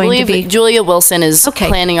is going to be. Julia Wilson is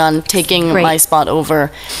planning on taking my spot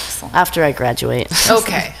over after I graduate.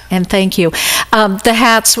 Okay. And thank you. The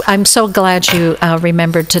hats, I'm so glad you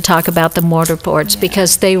remembered to talk about the mortarboards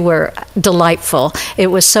because they were delightful. It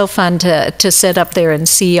was so fun to sit up there and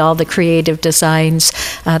see all the creative designs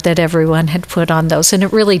that everyone had put on those. And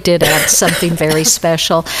it really did add something very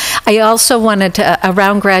special. I also wanted to,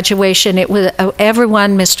 around graduation, it was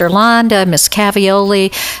everyone, Mr. Londa, Ms.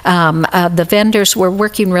 Cavioli, the vendors were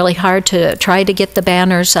working really hard to try to get the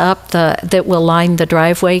banners up that will line the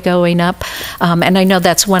driveway going up. And I know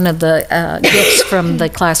that's one of the gifts from the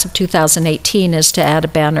class of 2018 is to add a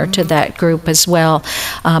banner to that group as well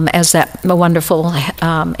as that wonderful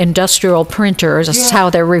industrial printer is how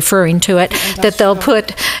they're referring to it, that they'll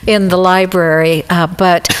put in the library.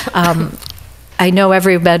 But I know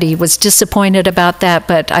everybody was disappointed about that,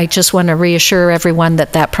 but I just want to reassure everyone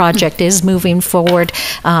that that project is moving forward,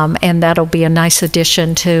 and that'll be a nice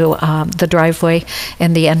addition to the driveway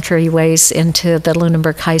and the entryways into the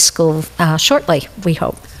Lunenburg High School shortly, we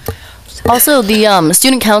hope. Also, the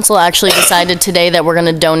student council actually decided today that we're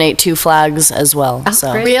going to donate 2 flags as well.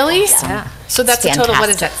 So. Really? Yeah. So that's a total, what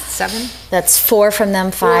is that, 7? That's 4 from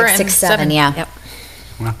them, 5, 6, 7, yeah. Yep.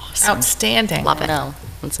 Awesome. Outstanding. Love it. No,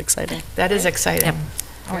 that's exciting. That is exciting. Yep.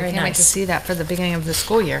 Oh, I Very can't wait nice. to see that for the beginning of the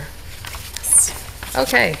school year.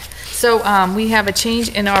 Okay, so we have a change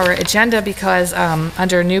in our agenda because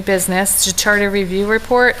under new business, the charter review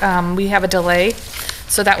report, we have a delay.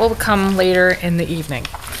 So that will come later in the evening.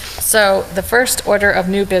 So the first order of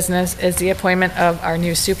new business is the appointment of our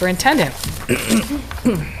new superintendent,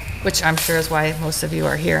 which I'm sure is why most of you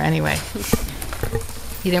are here anyway.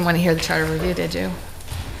 You didn't want to hear the charter review, did you?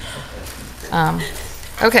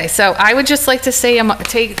 Okay, so I would just like to say,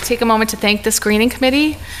 take a moment to thank the screening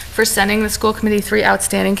committee for sending the school committee 3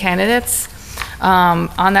 outstanding candidates.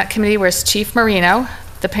 On that committee was Chief Marino.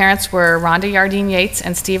 The parents were Rhonda Yardine Yates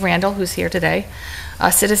and Steve Randall, who's here today.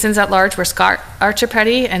 Citizens at large were Scott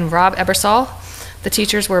Archipetti and Rob Ebersol. The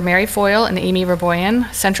teachers were Mary Foyle and Amy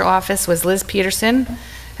Raboyan. Central office was Liz Peterson.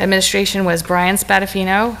 Administration was Brian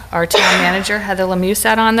Spadafino. Our town manager, Heather Lemieux,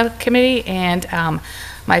 sat on the committee, and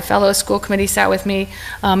my fellow school committee sat with me,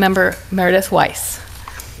 member Meredith Weiss.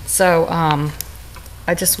 So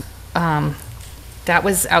I just I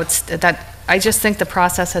just think the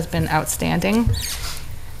process has been outstanding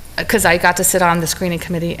because I got to sit on the screening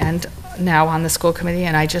committee and now on the school committee,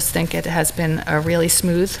 and I just think it has been a really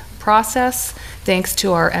smooth process thanks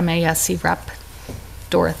to our MASC rep,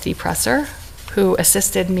 Dorothy Presser, who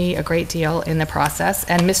assisted me a great deal in the process,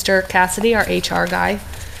 and Mr. Cassidy, our HR guy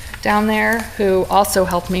down there, who also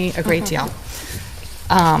helped me a great deal.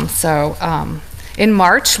 In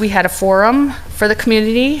March, we had a forum for the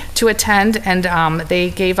community to attend, and they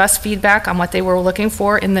gave us feedback on what they were looking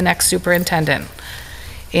for in the next superintendent.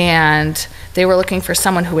 And they were looking for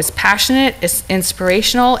someone who was passionate, is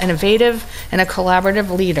inspirational, innovative, and a collaborative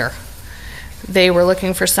leader. They were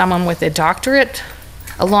looking for someone with a doctorate,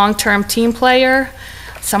 a long-term team player,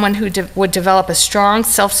 someone who would develop a strong,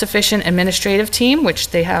 self-sufficient administrative team,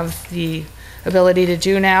 which they have the ability to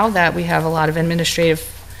do now that we have a lot of administrative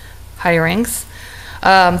hirings.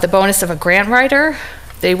 The bonus of a grant writer.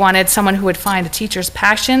 They wanted someone who would find a teacher's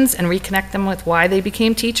passions and reconnect them with why they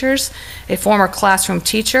became teachers, a former classroom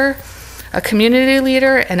teacher, a community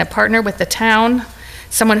leader, and a partner with the town,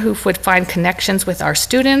 someone who would find connections with our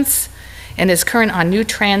students, and is current on new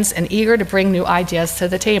trends and eager to bring new ideas to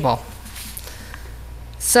the table.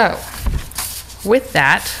 So, with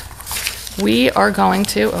that, we are going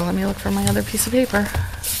to, let me look for my other piece of paper.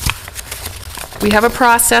 We have a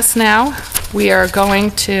process now. We are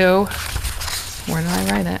going to, where did I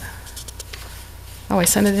write it? Oh, I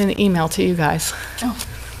sent it in an email to you guys.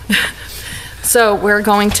 So we're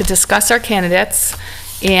going to discuss our candidates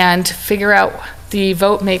and figure out the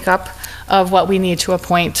vote makeup of what we need to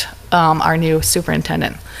appoint our new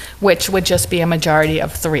superintendent, which would just be a majority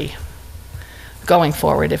of 3 going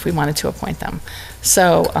forward if we wanted to appoint them.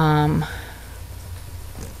 So,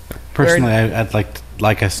 personally, I'd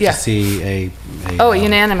like us to see a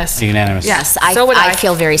unanimous. Unanimous. Yes, So I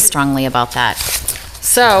feel very strongly about that.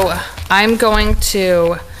 So I'm going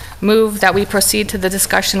to move that we proceed to the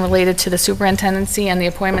discussion related to the superintendency and the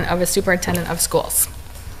appointment of a superintendent of schools.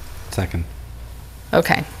 Second.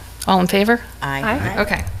 Okay. All in favor? Aye.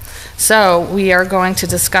 Okay. So we are going to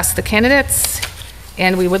discuss the candidates,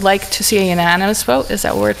 and we would like to see a unanimous vote. Is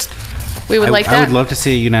that where it's, we would like that? I would love to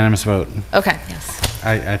see a unanimous vote. Okay. Yes.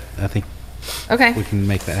 I think Okay. we can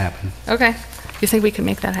make that happen. Okay. You think we can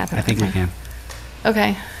make that happen? I think we can.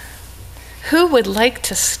 Okay. Who would like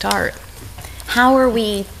to start? How are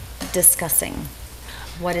we discussing?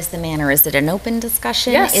 What is the manner? Is it an open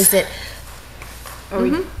discussion? Yes. Is it?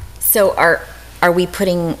 So are we?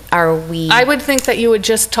 I would think that you would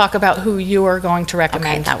just talk about who you are going to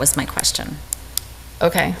recommend. Okay, that was my question.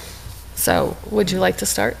 Okay. So would you like to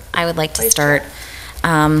start? I would like to start.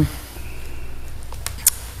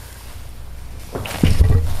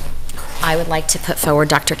 I would like to put forward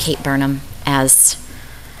Dr. Kate Burnham as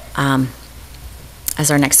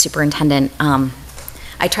our next superintendent.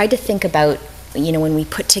 I tried to think about, when we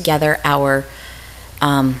put together our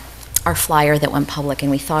flyer that went public, and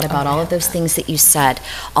we thought about all of those things that you said,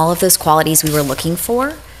 all of those qualities we were looking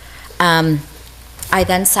for. I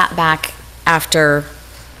then sat back after,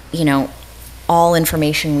 all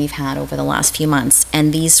information we've had over the last few months,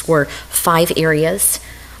 and these were 5 areas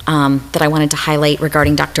that I wanted to highlight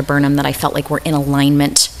regarding Dr. Burnham that I felt like were in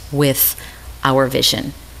alignment with our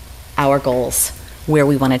vision, our goals, where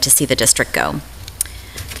we wanted to see the district go.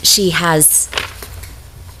 She has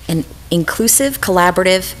an inclusive,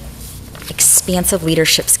 collaborative, expansive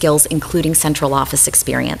leadership skills, including central office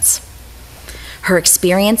experience. Her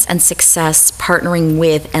experience and success partnering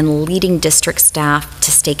with and leading district staff to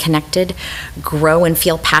stay connected, grow and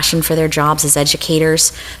feel passion for their jobs as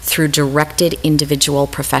educators through directed individual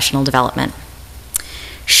professional development.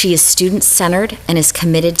 She is student-centered and is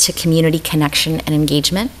committed to community connection and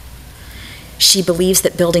engagement. She believes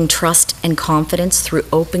that building trust and confidence through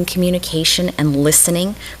open communication and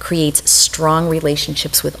listening creates strong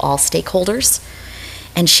relationships with all stakeholders.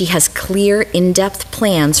 And she has clear, in-depth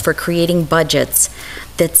plans for creating budgets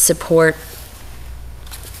that support,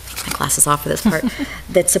 my glasses off for this part,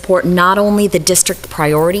 that support not only the district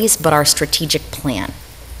priorities, but our strategic plan.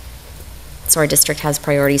 So our district has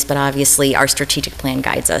priorities, but obviously our strategic plan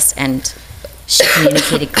guides us, and she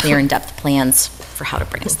communicated clear, in-depth plans for how to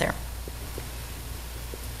bring us there.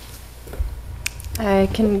 I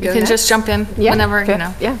can go You can next. just jump in whenever,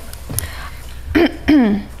 okay. Yeah.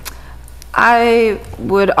 I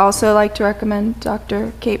would also like to recommend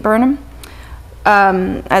Dr. Kate Burnham.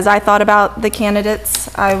 As I thought about the candidates,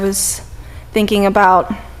 I was thinking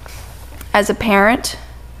about, as a parent,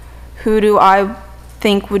 who do I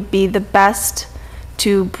think would be the best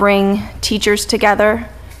to bring teachers together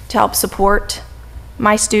to help support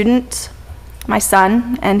my students, my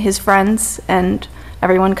son and his friends, and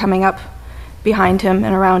everyone coming up behind him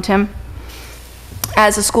and around him.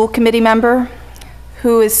 As a school committee member,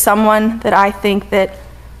 who is someone that I think that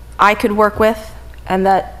I could work with and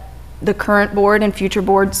that the current board and future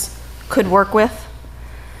boards could work with.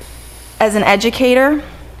 As an educator,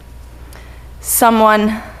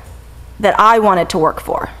 someone that I wanted to work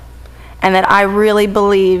for and that I really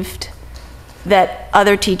believed that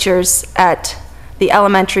other teachers at the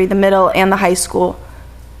elementary, the middle, and the high school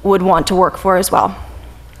would want to work for as well.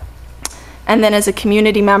 And then as a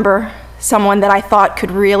community member, someone that I thought could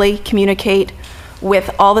really communicate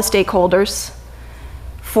with all the stakeholders,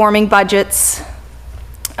 forming budgets,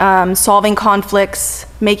 solving conflicts,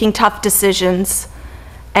 making tough decisions,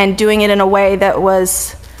 and doing it in a way that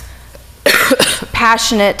was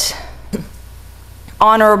passionate,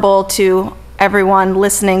 honorable to everyone,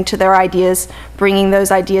 listening to their ideas, bringing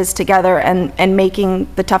those ideas together, and making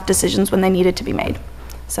the tough decisions when they needed to be made.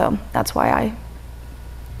 So that's why I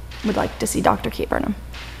would like to see Dr. Kate Burnham.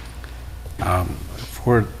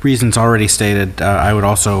 For reasons already stated, I would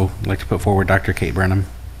also like to put forward Dr. Kate Burnham.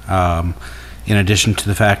 In addition to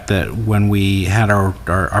the fact that when we had our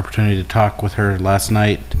opportunity to talk with her last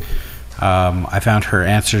night, I found her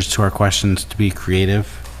answers to our questions to be creative.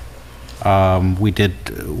 We did,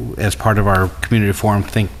 as part of our community forum,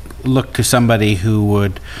 look to somebody who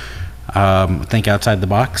would think outside the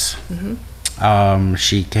box. Mm-hmm.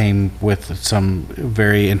 She came with some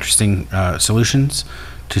very interesting solutions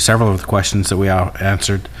to several of the questions that we all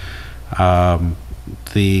answered.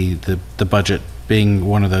 The budget being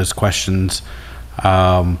one of those questions.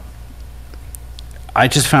 I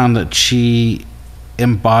just found that she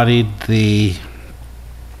embodied the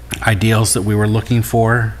ideals that we were looking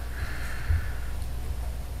for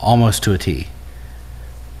almost to a T.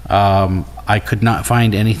 I could not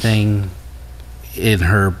find anything in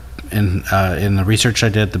her in the research I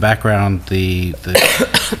did, the background, the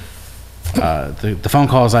phone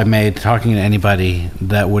calls I made, talking to anybody,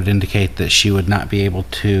 that would indicate that she would not be able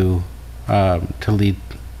to lead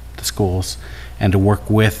the schools and to work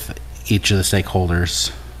with each of the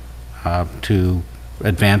stakeholders to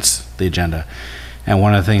advance the agenda. And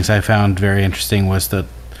one of the things I found very interesting was that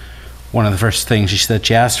one of the first things she said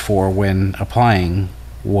she asked for when applying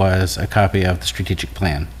was a copy of the strategic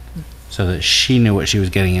plan, so that she knew what she was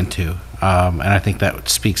getting into. And I think that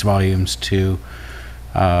speaks volumes to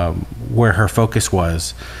where her focus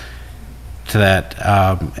was, to that,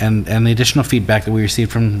 and the additional feedback that we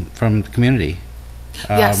received from the community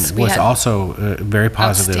Yes, we was had also very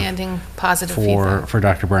positive. Outstanding positive feedback. For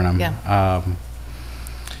Dr. Burnham. Yeah.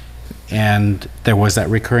 And there was that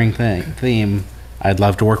recurring theme, I'd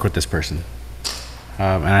love to work with this person.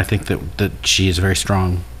 And I think that she is a very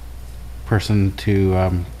strong person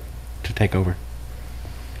to take over.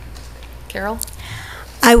 Carol?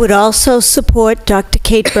 I would also support Dr.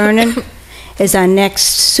 Kate Burnham as our next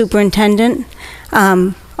superintendent,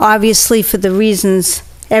 obviously for the reasons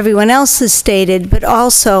everyone else has stated, but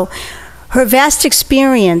also her vast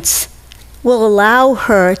experience will allow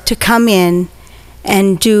her to come in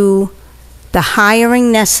and do the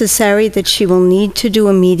hiring necessary that she will need to do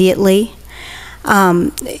immediately.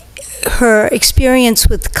 Her experience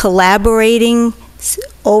with collaborating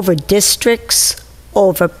over districts,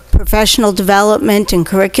 over professional development and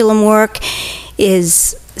curriculum work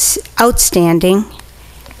is outstanding,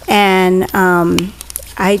 and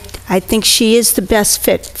I think she is the best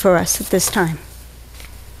fit for us at this time.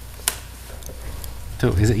 So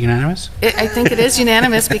is it unanimous? I think it is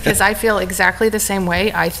unanimous because I feel exactly the same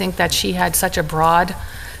way. I think that she had such a broad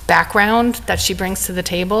background that she brings to the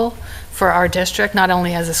table for our district, not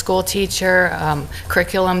only as a school teacher,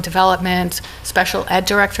 curriculum development, special ed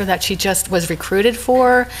director that she just was recruited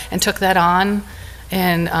for and took that on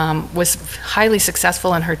and was highly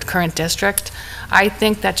successful in her current district. I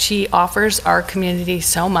think that she offers our community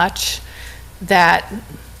so much that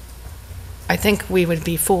I think we would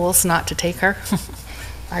be fools not to take her.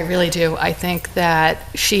 I really do. I think that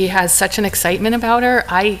she has such an excitement about her.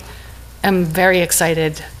 I am very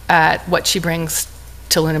excited at what she brings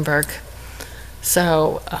to Lunenburg.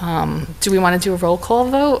 So, do we want to do a roll call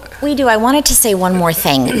vote? We do. I wanted to say one more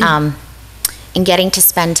thing. In getting to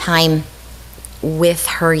spend time with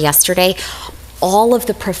her yesterday, all of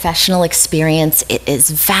the professional experience, it is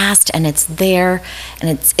vast and it's there and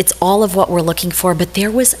it's all of what we're looking for, but there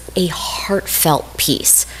was a heartfelt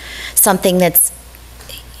piece, something that's,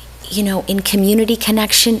 you know, in community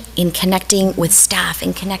connection, in connecting with staff,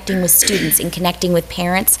 in connecting with students, in connecting with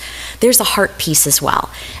parents, there's a heart piece as well.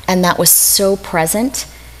 And that was so present.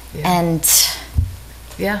 And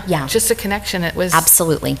yeah, just a connection. It was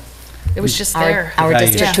absolutely. It was just there. Our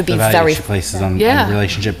district would be very she places on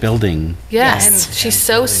relationship building. Yeah, and she's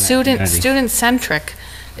so student-centric.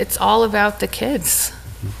 It's all about the kids.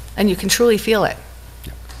 And you can truly feel it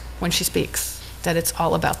when she speaks, that it's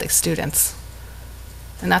all about the students.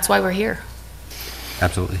 And that's why we're here.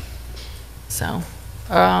 Absolutely. So,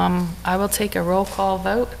 I will take a roll call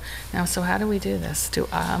vote. Now, so how do we do this? Does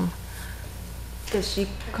she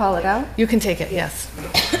call it out? You can take it, yes.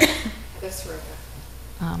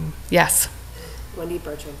 Yes. Wendy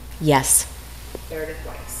Bertram. Yes. Meredith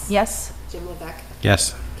Weiss. Yes. Jim Levesque.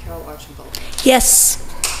 Yes. Carol Archibald. Yes.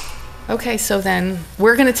 Okay, so then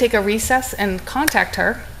we're going to take a recess and contact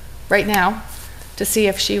her right now to see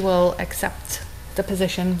if she will accept the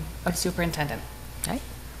position of superintendent. Okay?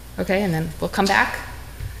 Okay, and then we'll come back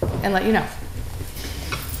and let you know.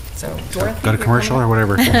 So, Dorothy, go to commercial or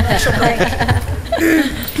whatever. Commercial break.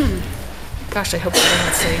 Gosh, I hope she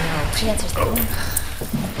doesn't say no. She answers the phone.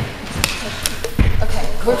 Okay,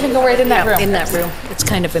 we can go right in that room. In that room. It's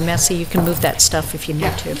kind of a messy. You can move that stuff if you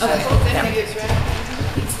need to.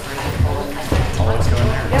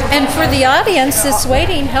 And for the audience that's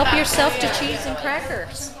waiting, help yourself to cheese and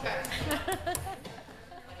crackers.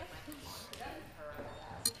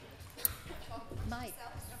 Mike,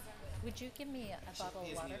 would you give me a bottle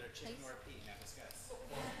of water, please?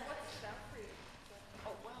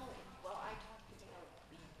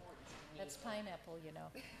 That's pineapple. example, you know.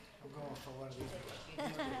 I'm going for one of these.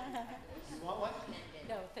 You want one?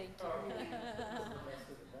 No, thank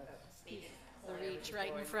you. The reach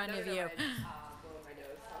right in front of you.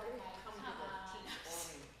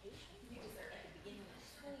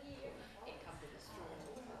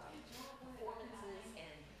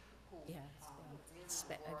 Yeah,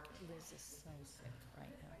 Liz is so sick right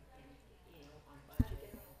now.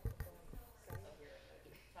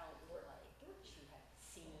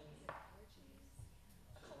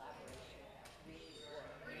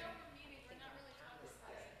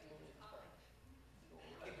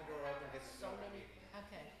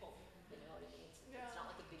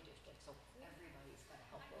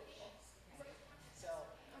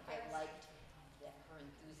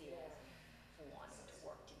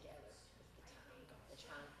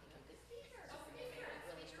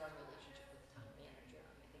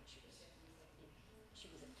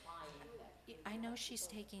 I know she's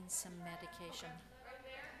taking some medication.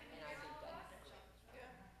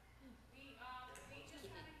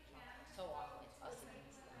 So often it's us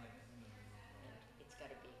against them, and it's got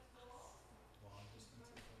to be long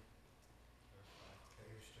distances.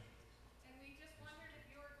 And we just wondered if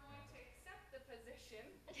you were going to accept the position.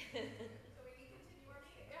 So we can continue our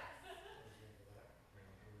meeting. Yes.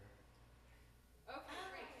 Okay,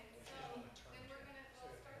 great. So then we'll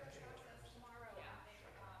start the process tomorrow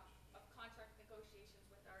of contract negotiations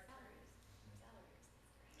with our attorneys.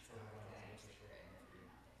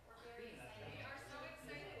 We are so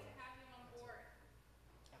excited to have you on board.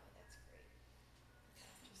 Oh, that's great.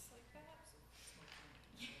 Just like that.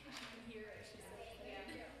 You can hear it. She's like, yeah.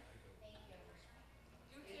 Thank you.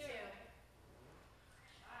 You too.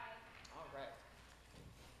 Bye. All right.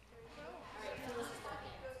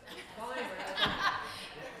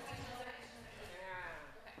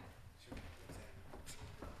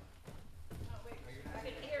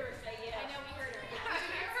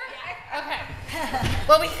 Okay.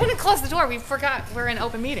 Well, we couldn't close the door. We forgot we're in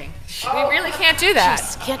open meeting. We really can't do that.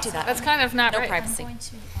 Jeez, can't do that. That's kind of not No right. privacy.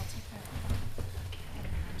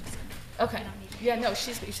 Okay. Yeah, no,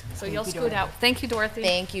 so you'll scoot out. Thank you, Dorothy.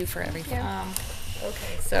 Thank you for everything.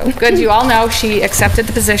 Okay, so good. You all know she accepted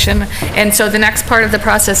the position, and so the next part of the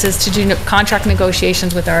process is to do contract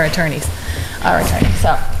negotiations with our attorneys.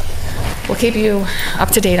 So we'll keep you up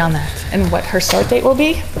to date on that and what her start date will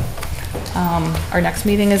be. Our next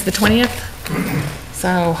meeting is the 20th,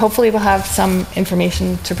 so hopefully we'll have some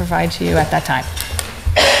information to provide to you at that time.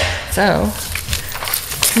 So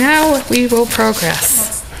now we will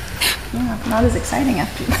progress. Not as exciting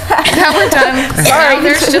after that. Now we're done. Sorry, Now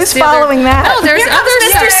there's who's just following that? No, there's Here comes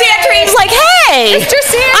others. Mr. Santry's like, hey! Mr.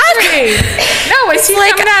 Santry! No, it's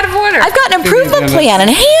like, coming out of order. I've got an improvement plan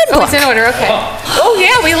and a Oh, handbook. it's in order, okay. Oh,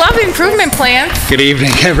 yeah, we love improvement plans. Good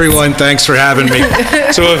evening, everyone. Thanks for having me.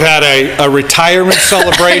 So we've had a retirement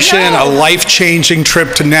celebration, a life-changing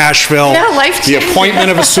trip to Nashville, Yeah, life-changing. the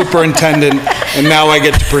appointment of a superintendent, and now I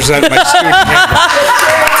get to present my student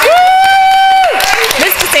handbook.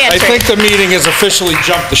 Mr. Santry. I think the meeting has officially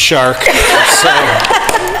jumped the shark, so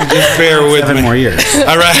just bear with me. 7 more years.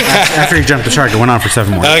 All right. After you jumped the shark, it went on for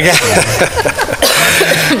 7 more. Okay.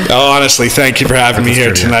 Oh, honestly, thank you for having me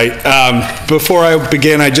here tonight. Before I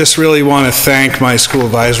begin, I just really want to thank my school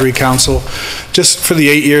advisory council. Just for the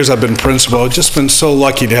 8 years I've been principal, I've just been so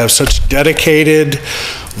lucky to have such dedicated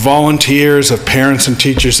volunteers of parents and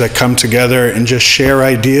teachers that come together and just share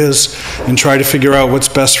ideas and try to figure out what's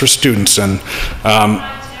best for students. And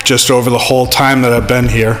just over the whole time that I've been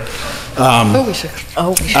here,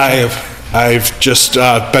 I've just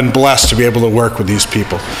been blessed to be able to work with these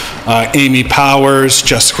people. Amy Powers,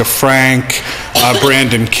 Jessica Frank,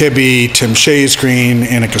 Brandon Kibbe, Tim Shaysgreen,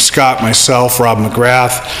 Annika Scott, myself, Rob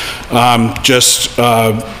McGrath.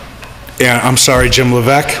 I'm sorry, Jim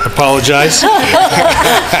Levesque, apologize.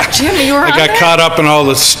 Jim, you were on I got caught up in all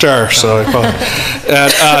the stir, so I apologize.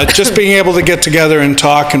 And, just being able to get together and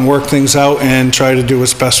talk and work things out and try to do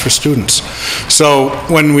what's best for students. So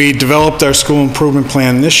when we developed our school improvement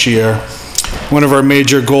plan this year, one of our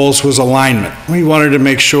major goals was alignment. We wanted to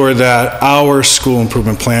make sure that our school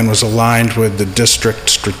improvement plan was aligned with the district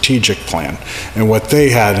strategic plan and what they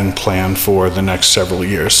had in plan for the next several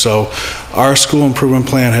years. So our school improvement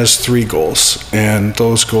plan has 3 goals, and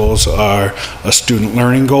those goals are a student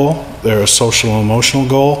learning goal, they're a social and emotional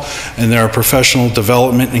goal, and they're a professional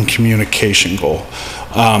development and communication goal.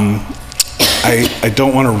 I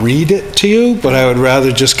don't want to read it to you, but I would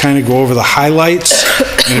rather just kind of go over the highlights,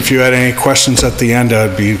 and if you had any questions at the end,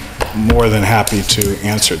 I'd be more than happy to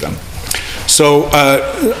answer them. So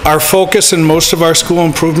our focus in most of our school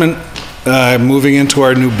improvement moving into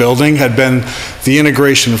our new building had been the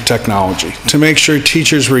integration of technology, to make sure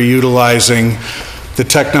teachers were utilizing the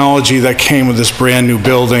technology that came with this brand new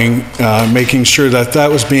building, making sure that that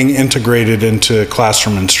was being integrated into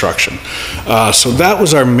classroom instruction. So that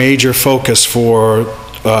was our major focus for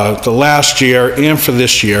the last year and for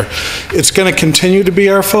this year. It's going to continue to be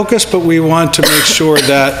our focus, but we want to make sure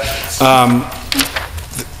that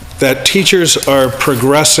that teachers are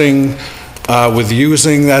progressing with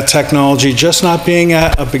using that technology, just not being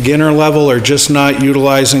at a beginner level or just not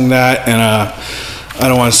utilizing that in a, I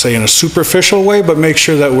don't want to say in a superficial way, but make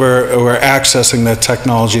sure that we're accessing that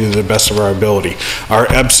technology to the best of our ability. Our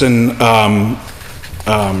Epson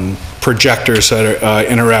projectors that are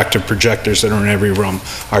interactive projectors that are in every room,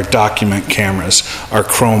 our document cameras, our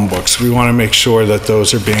Chromebooks. We want to make sure that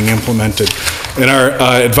those are being implemented. And our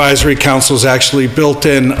advisory council has actually built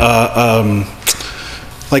in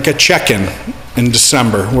like a check-in in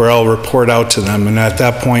December where I'll report out to them, and at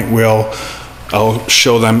that point I'll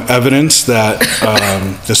show them evidence that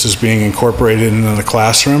this is being incorporated into the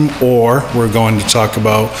classroom, or we're going to talk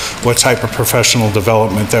about what type of professional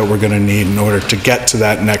development that we're going to need in order to get to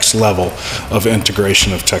that next level of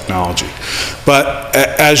integration of technology. But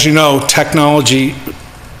as you know, technology,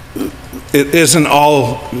 it isn't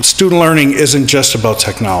all, student learning isn't just about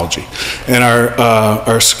technology. And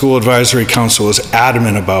our school advisory council is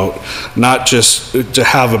adamant about not just to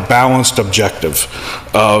have a balanced objective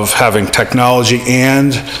of having technology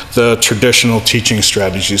and the traditional teaching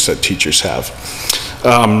strategies that teachers have.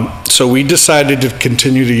 So we decided to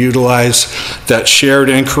continue to utilize that shared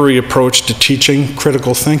inquiry approach to teaching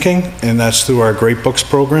critical thinking, and that's through our Great Books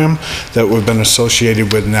program that we've been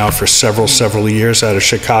associated with now for several years out of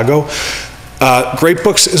Chicago. Great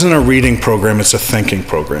Books isn't a reading program, it's a thinking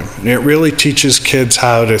program. And it really teaches kids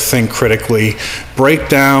how to think critically, break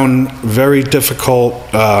down very difficult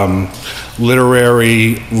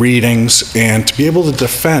literary readings, and to be able to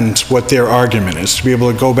defend what their argument is, to be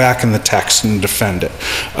able to go back in the text and defend it.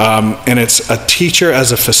 And it's a teacher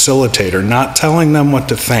as a facilitator, not telling them what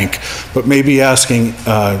to think, but maybe asking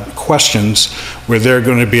questions where they're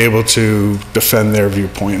going to be able to defend their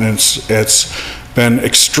viewpoint. And it's been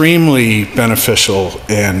extremely beneficial,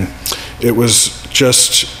 and it was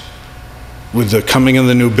just with the coming of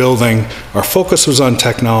the new building, our focus was on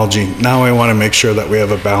technology. Now I want to make sure that we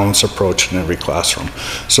have a balanced approach in every classroom.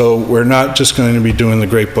 So we're not just going to be doing the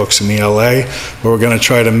Great Books in ELA, but we're going to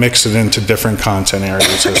try to mix it into different content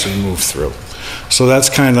areas as we move through. So that's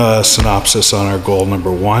kind of a synopsis on our goal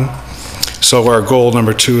number 1. So our goal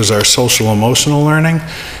number 2 is our social emotional learning.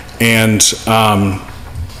 And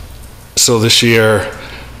so this year,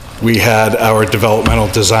 we had our developmental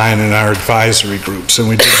design and our advisory groups, and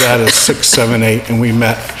we did that at 6, 7, 8, and we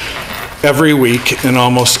met every week, and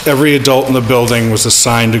almost every adult in the building was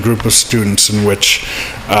assigned a group of students in which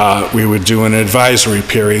we would do an advisory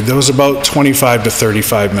period that was about 25 to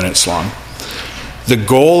 35 minutes long. The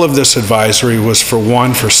goal of this advisory was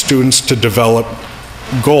for students to develop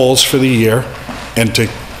goals for the year and to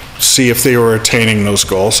see if they were attaining those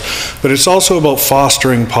goals. But it's also about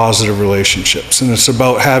fostering positive relationships, and it's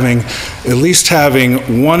about at least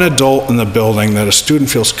having one adult in the building that a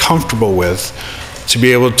student feels comfortable with to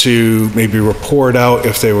be able to maybe report out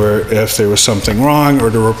if there was something wrong,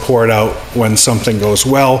 or to report out when something goes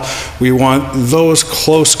well. We want those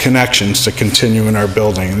close connections to continue in our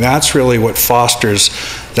building, and that's really what fosters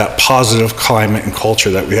that positive climate and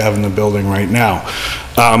culture that we have in the building right now.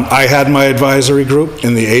 I had my advisory group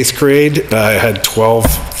in the 8th grade. I had 12,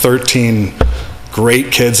 13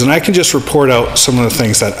 great kids, and I can just report out some of the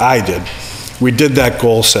things that I did. We did that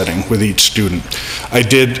goal setting with each student. I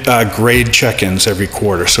did grade check-ins every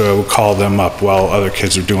quarter, so I would call them up while other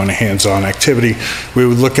kids were doing a hands-on activity. We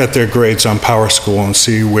would look at their grades on PowerSchool and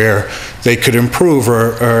see where they could improve,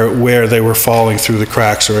 or where they were falling through the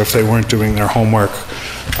cracks, or if they weren't doing their homework.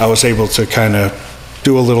 I was able to kind of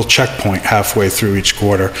do a little checkpoint halfway through each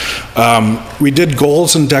quarter. We did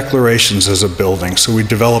goals and declarations as a building, so we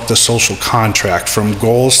developed a social contract from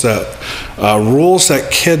goals that, rules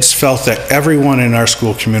that kids felt that everyone in our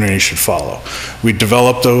school community should follow. We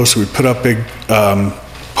developed those, we put up big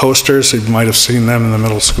posters, you might have seen them in the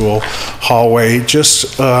middle school hallway,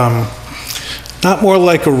 just not more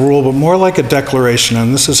like a rule, but more like a declaration,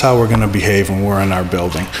 and this is how we're going to behave when we're in our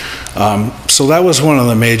building. So that was one of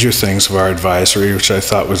the major things of our advisory, which I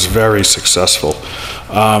thought was very successful.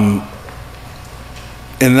 And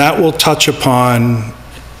that will touch upon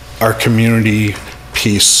our community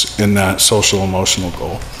piece in that social emotional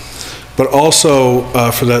goal. But also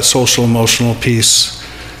for that social emotional piece,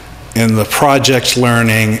 and the project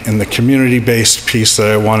learning and the community-based piece that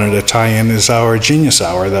I wanted to tie in is our Genius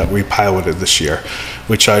Hour that we piloted this year,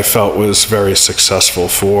 which I felt was very successful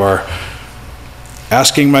for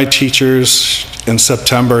asking my teachers in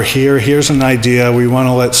September, here's an idea. We want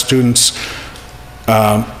to let students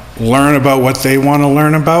learn about what they want to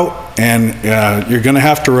learn about, and you're going to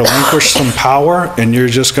have to relinquish some power, and you're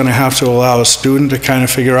just going to have to allow a student to kind of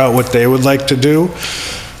figure out what they would like to do.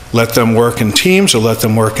 Let them work in teams or let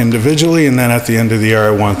them work individually, and then at the end of the year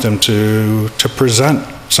I want them to present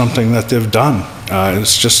something that they've done.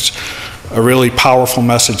 It's just a really powerful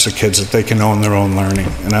message to kids that they can own their own learning.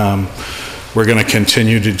 And we're going to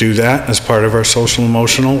continue to do that as part of our social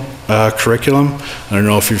emotional curriculum. I don't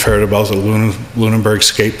know if you've heard about the Lunenburg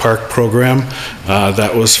Skate Park program.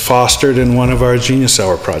 That was fostered in one of our Genius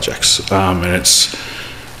Hour projects. And it's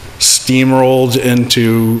steamrolled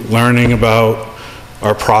into learning about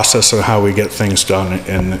our process and how we get things done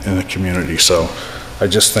in the community. So I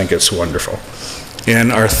just think it's wonderful.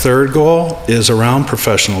 And our third goal is around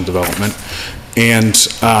professional development. And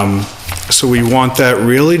so we want that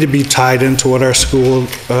really to be tied into what our school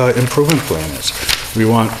improvement plan is. We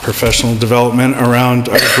want professional development around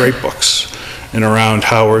our grade books and around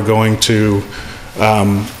how we're going to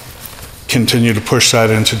continue to push that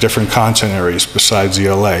into different content areas besides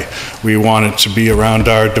ELA. We want it to be around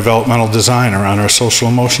our developmental design, around our social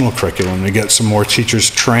emotional curriculum, to get some more teachers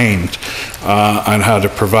trained on how to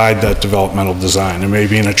provide that developmental design, and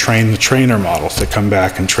maybe in a train-the-trainer model to come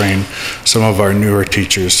back and train some of our newer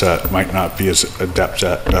teachers that might not be as adept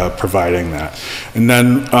at providing that. And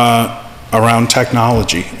then around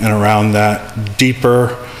technology and around that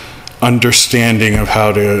deeper understanding of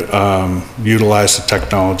how to utilize the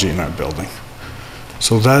technology in our building.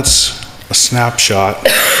 So that's a snapshot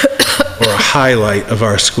or a highlight of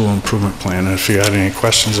our school improvement plan. And if you had any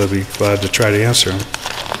questions, I'd be glad to try to answer them.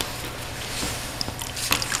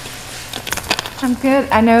 I'm good.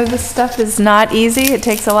 I know this stuff is not easy. It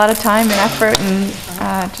takes a lot of time and effort, and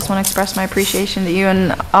just want to express my appreciation to you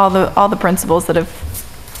and all the principals that have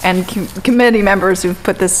and committee members who've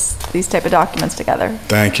put these type of documents together.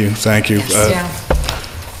 Thank you, thank you.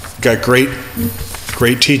 Yes. Got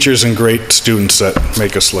great teachers and great students that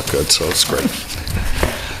make us look good, so it's great.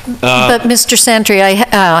 But Mr. Santry,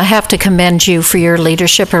 I have to commend you for your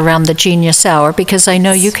leadership around the Genius Hour, because I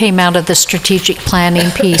know you came out of the strategic planning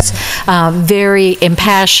piece very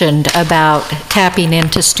impassioned about tapping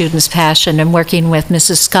into students' passion and working with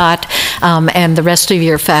Mrs. Scott and the rest of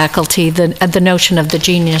your faculty. The notion of the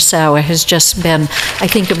Genius Hour has just been, I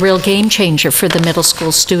think, a real game changer for the middle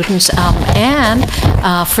school students and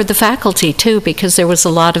for the faculty too, because there was a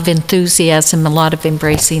lot of enthusiasm, a lot of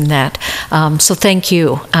embracing that. So thank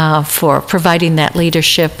you for providing that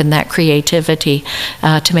leadership and that creativity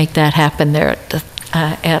to make that happen there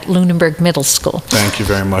at Lunenburg Middle School. Thank you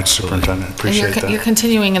very much, Superintendent. Appreciate that. You're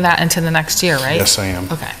continuing in that into the next year, right? Yes, I am.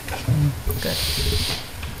 Okay. Good.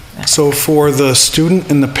 So for the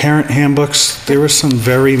student and the parent handbooks, there were some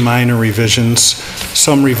very minor revisions.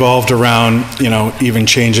 Some revolved around, even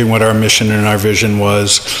changing what our mission and our vision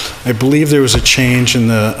was. I believe there was a change in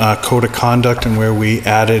the code of conduct and where we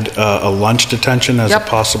added a lunch detention as a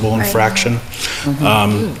possible infraction.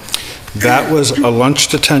 That was a lunch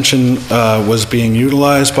detention was being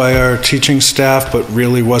utilized by our teaching staff, but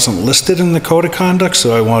really wasn't listed in the code of conduct,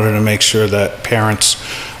 so I wanted to make sure that parents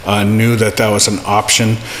knew that that was an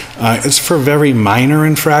option. It's for very minor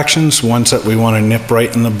infractions, ones that we want to nip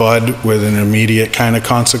right in the bud with an immediate kind of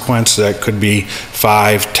consequence that could be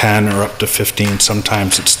 5, 10, or up to 15.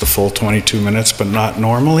 Sometimes it's the full 22 minutes, but not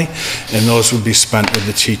normally. And those would be spent with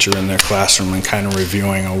the teacher in their classroom and kind of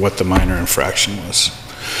reviewing on what the minor infraction was.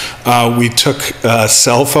 We took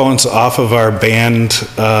cell phones off of our banned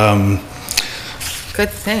Good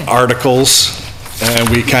thing. articles, and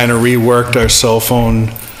we kind of reworked our cell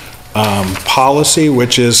phone policy,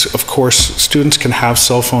 which is, of course, students can have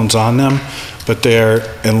cell phones on them, but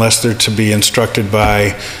unless they're to be instructed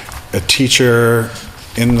by a teacher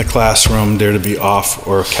in the classroom, they're to be off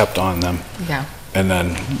or kept on them. Yeah. And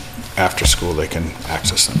then after school, they can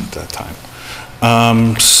access them at that time.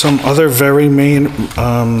 Some other very main,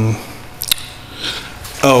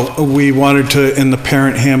 we wanted to, in the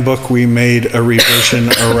parent handbook, we made a revision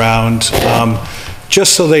around,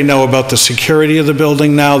 just so they know about the security of the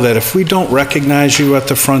building now, that if we don't recognize you at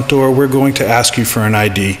the front door, we're going to ask you for an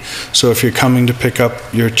ID. So if you're coming to pick up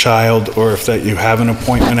your child, or if that you have an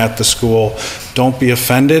appointment at the school, don't be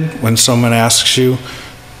offended when someone asks you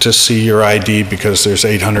to see your ID, because there's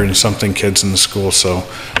 800 and something kids in the school, so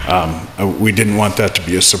we didn't want that to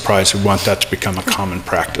be a surprise. We want that to become a common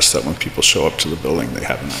practice, that when people show up to the building, they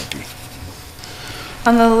have an ID.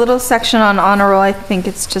 On the little section on honor roll, I think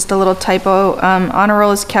it's just a little typo. Honor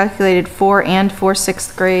roll is calculated for and for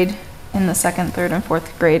 6th grade in the 2nd, 3rd, and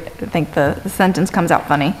 4th grade. I think the sentence comes out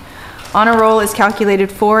funny. Honor roll is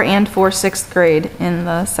calculated for and for 6th grade in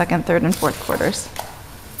the 2nd, 3rd, and 4th quarters.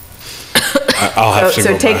 I'll have to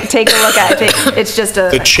go back. Take a look at it. It's just a...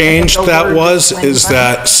 The change that was is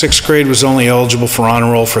that 6th grade was only eligible for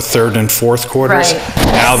honor roll for 3rd and 4th quarters. Right.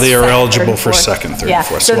 Now they are Second, eligible third, for and 2nd, 3rd, Yeah, and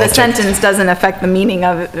 4th. so the I'll take- sentence doesn't affect the meaning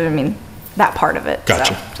of it, I mean, that part of it.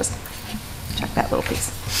 Gotcha. So just check that little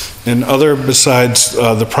piece. And other besides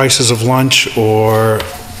the prices of lunch or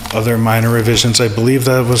other minor revisions, I believe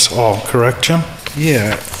that was all, correct, Jim?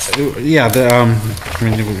 Yeah, I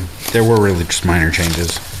mean, there were really just minor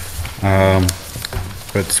changes.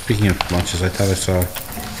 But speaking of lunches, I thought I saw,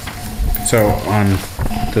 so on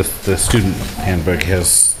the student handbook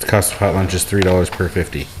has the cost of hot lunch is $3 per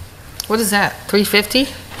 50. What is that, $3.50?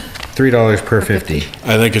 $3 per 50.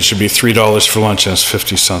 I think it should be $3 for lunch and it's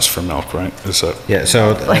 50 cents for milk, right? Is that? Yeah,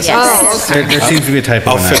 so Yes. there seems to be a typo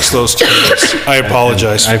I'll in that. fix those typos. I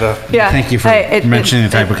apologize for that. Yeah. Thank you for mentioning the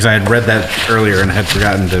typo, because I had read that earlier and had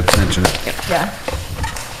forgotten to mention it. Yeah.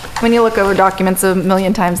 When you look over documents a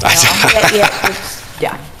million times now.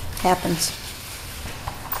 Yeah. Happens.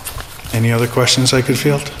 Any other questions I could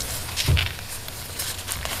field?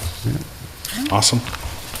 Awesome.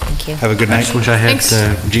 Thank you. Have a good I night. just wish I had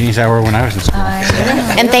Thanks. Genie's Hour when I was in school.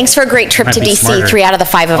 And thanks for a great trip Might to be DC. smarter. 3 out of the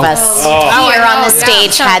 5 of us here on the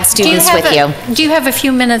stage had students with you. Do you have a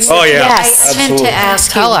few minutes? Oh, yeah. Yes. I meant to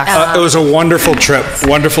ask you. It was a wonderful trip,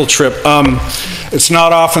 wonderful trip. It's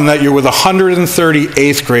not often that you're with 130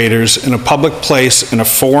 eighth graders in a public place in a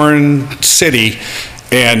foreign city,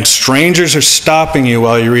 and strangers are stopping you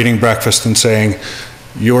while you're eating breakfast and saying,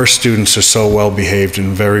 your students are so well behaved and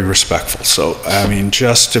very respectful. So, I mean,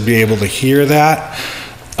 just to be able to hear that,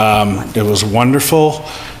 it was wonderful.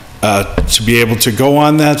 To be able to go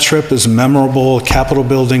on that trip is memorable. Capitol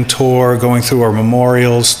building tour, going through our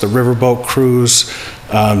memorials, the riverboat cruise,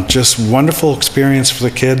 just wonderful experience for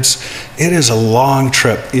the kids. It is a long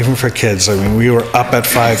trip, even for kids. I mean, we were up at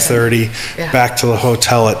 5:30, back to the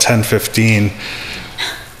hotel at 10:15.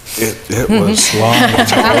 It was long.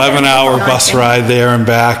 It's an 11-hour bus ride there and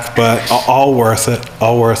back, but all worth it,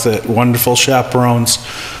 all worth it. Wonderful chaperones,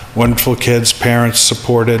 wonderful kids, parents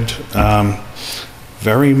supported.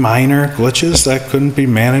 Very minor glitches that couldn't be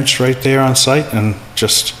managed right there on site, and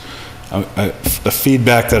just the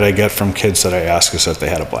feedback that I get from kids that I ask is that they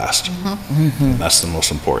had a blast. And that's the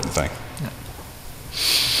most important thing.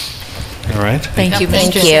 All right? Thank you,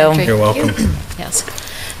 Thank Mr. you. Sentry. You're welcome. Yes.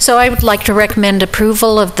 So I would like to recommend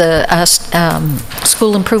approval of the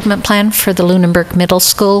school improvement plan for the Lunenburg Middle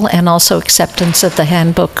School, and also acceptance of the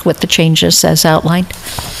handbook with the changes as outlined.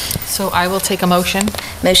 So I will take a motion.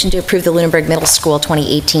 Motion to approve the Lunenburg Middle School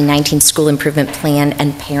 2018-19 School Improvement Plan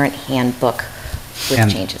and Parent Handbook with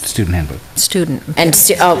And changes. student handbook. Student. And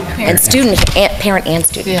parent and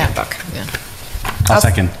student handbook. I'll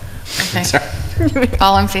second. Okay. Sorry.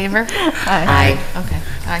 All in favor? Aye. Okay,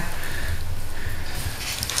 aye.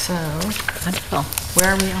 So, wonderful.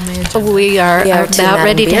 Where are we on the agenda? We are We are to about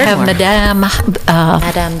ready to have Madame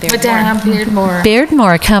Madame Beardmore.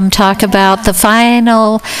 Beardmore come talk about the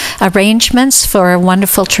final arrangements for a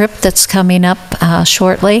wonderful trip that's coming up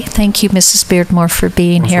shortly. Thank you, Mrs. Beardmore, for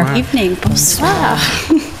being here. Evening. Bonsoir.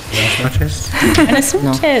 Buenas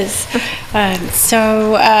noches.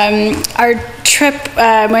 So our trip,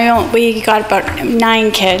 we got about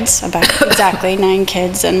 9 kids, exactly 9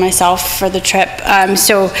 kids and myself for the trip.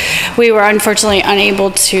 So we were unfortunately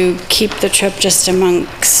unable to keep the trip just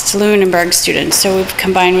amongst Lunenburg students. So we've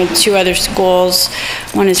combined with 2 other schools.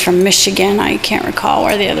 One is from Michigan. I can't recall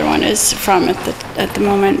where the other one is from at the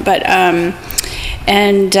moment, but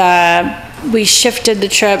we shifted the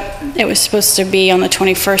trip. It was supposed to be on the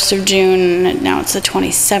 21st of June, and now it's the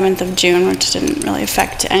 27th of June, which didn't really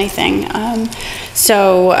affect anything.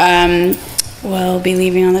 We'll be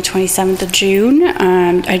leaving on the 27th of June.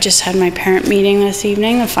 I just had my parent meeting this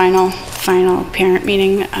evening, the final parent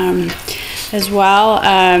meeting as well.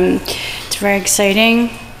 It's very exciting.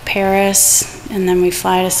 Paris, and then we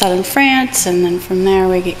fly to southern France, and then from there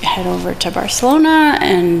we head over to Barcelona,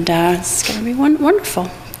 and it's going to be wonderful.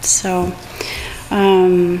 So, do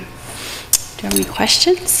you have any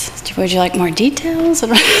questions? Would you like more details?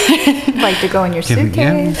 Like to go in your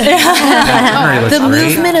suitcase? The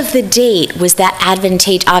movement of the date, was that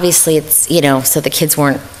advantageous? Obviously, it's, so the kids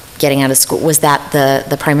weren't getting out of school, was that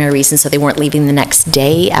the primary reason? So they weren't leaving the next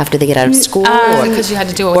day after they get out of school? Or because you had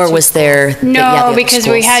to do it with Or two was there? No, the other because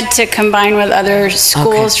we schools? had to combine with other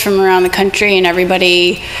schools from around the country, and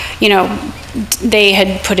everybody, you know, they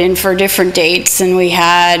had put in for different dates, and we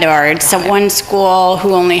had, or some one school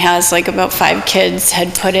who only has like about 5 kids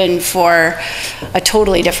had put in for a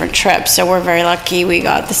totally different trip. So we're very lucky we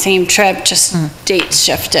got the same trip, just dates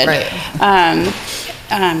shifted.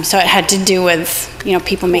 So it had to do with, you know,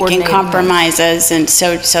 people making compromises, and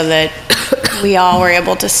so that we all were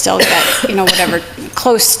able to still get, you know, whatever,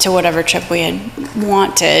 close to whatever trip we had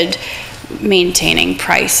wanted, maintaining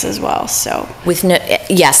price as well, so. With no,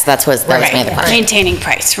 yes, that was my other question. Maintaining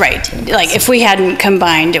price, right. Like, if we hadn't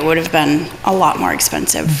combined, it would have been a lot more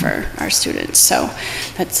expensive for our students, so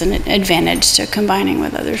that's an advantage to combining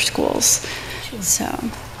with other schools, so.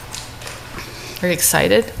 Very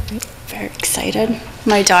excited? Very excited.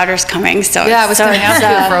 My daughter's coming, so. Yeah, I was going to ask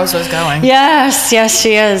you if Rose was going. Yes,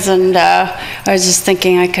 she is, and I was just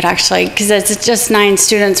thinking I could actually, because it's just 9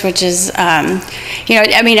 students, which is, you know,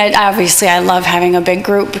 I mean, obviously I love having a big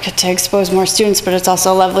group to expose more students, but it's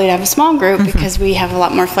also lovely to have a small group because we have a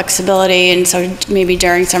lot more flexibility, and so maybe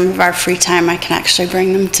during some of our free time I can actually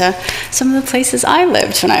bring them to some of the places I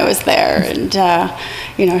lived when I was there, and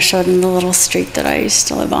you know, show them the little street that I used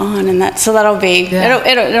to live on, and that, so that'll be,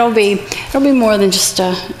 it'll be more than just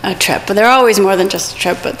a trip, but they're always more than just a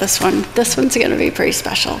trip, but this one's going to be pretty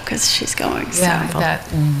special because she's going. Yeah, I bet.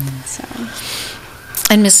 So.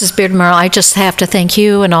 And Mrs. Beardmore, I just have to thank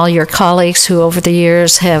you and all your colleagues who over the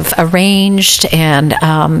years have arranged and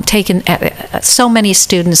taken so many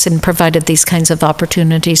students and provided these kinds of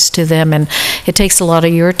opportunities to them, and it takes a lot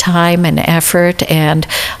of your time and effort, and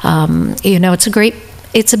you know,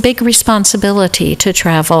 it's a big responsibility to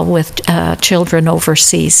travel with children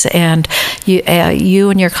overseas, and you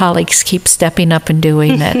and your colleagues keep stepping up and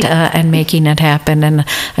doing it and making it happen, and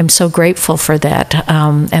I'm so grateful for that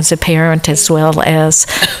as a parent as well as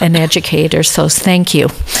an educator, so thank you.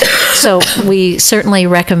 So we certainly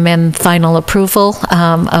recommend final approval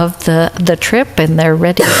of the trip, and they're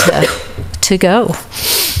ready to go.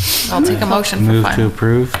 I'll take a motion for Move final. to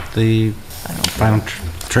approve the final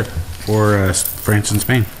trip for France and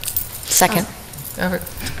Spain. Second.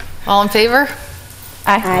 All in favor?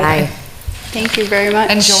 Aye. Thank you very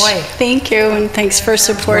much. Enjoy. Thank you, and thanks for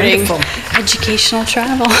supporting educational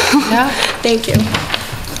travel. Yeah. Thank you.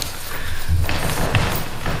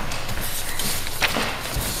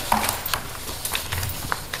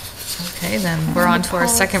 Okay, then we're on to our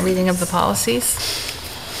second reading of the policies.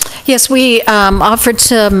 Yes, we offered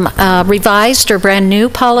some revised or brand-new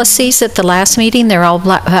policies at the last meeting. They're all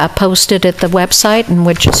posted at the website, and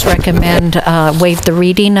would just recommend waive the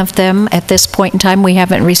reading of them at this point in time. We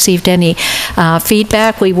haven't received any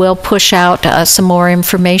feedback. We will push out some more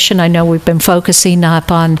information. I know we've been focusing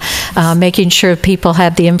up on making sure people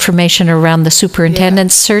have the information around the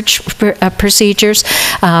superintendent's search procedures,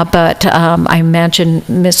 but I imagine,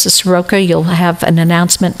 Mrs. Soroka, you'll have an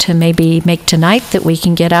announcement to maybe make tonight that we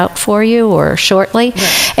can get out for you, or shortly,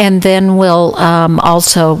 and then we'll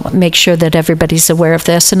also make sure that everybody's aware of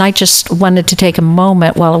this. And I just wanted to take a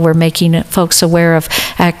moment while we're making folks aware of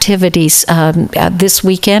activities. This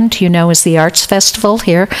weekend, you know, is the Arts Festival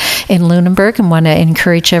here in Lunenburg, and want to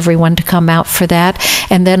encourage everyone to come out for that.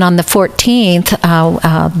 And then on the 14th,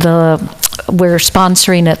 we're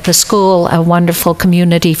sponsoring at the school a wonderful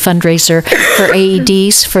community fundraiser for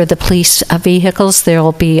AEDs for the police vehicles. There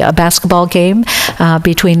will be a basketball game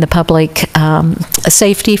between the public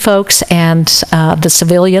safety folks and the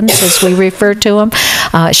civilians, as we refer to them.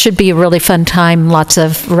 It should be a really fun time, lots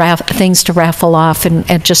of things to raffle off,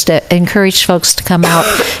 and just to encourage folks to come out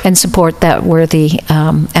and support that worthy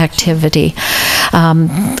activity.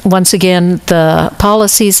 Once again, the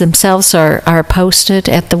policies themselves are posted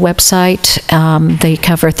at the website. They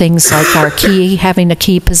cover things like our key, having a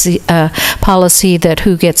key policy, that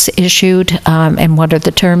who gets issued and what are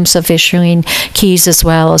the terms of issuing keys, as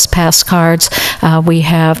well as pass cards. We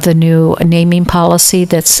have the new naming policy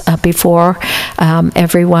that's before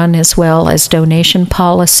everyone, as well as donation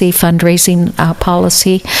policy, fundraising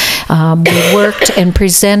policy. We worked and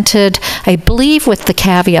presented, I believe, with the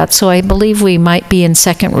caveat, so I believe we might be in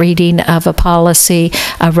second reading of a policy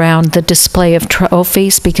around the display of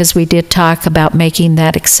trophies, because we did talk about making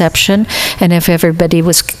that exception. And if everybody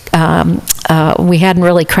was, we hadn't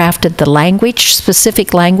really crafted the language,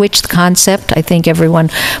 specific language, the concept. I think everyone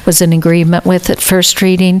was in agreement with it first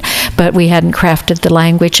reading, but we hadn't crafted the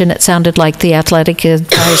language, and it sounded like the athletic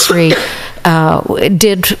advisory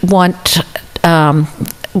did want,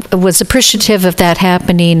 was appreciative of that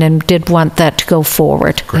happening, and did want that to go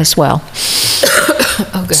forward as well.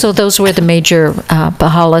 Oh, So those were the major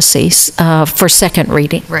policies for second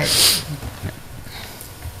reading. Right.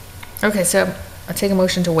 Okay, so I'll take a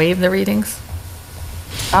motion to waive the readings.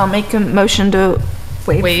 I'll make a motion to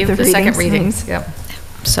waive the second readings. Yep.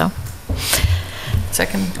 So.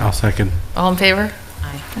 Second. I'll second. All in favor?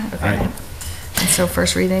 Aye. Okay. Aye. And so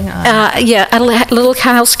first reading. Yeah, a little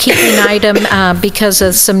housekeeping item because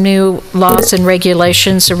of some new laws and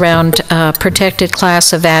regulations around protected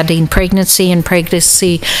class of adding pregnancy and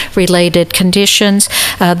pregnancy-related conditions,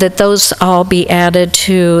 that those all be added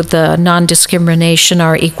to the non-discrimination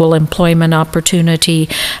or equal employment opportunity,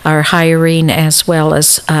 or hiring, as well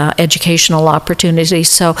as educational opportunities.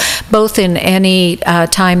 So both in any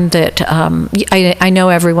time that, I know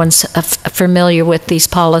everyone's familiar with these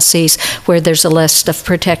policies where there's a list of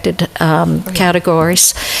protected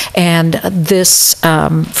categories, and this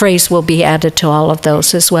phrase will be added to all of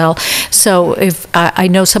those as well. So if I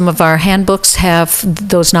know some of our handbooks have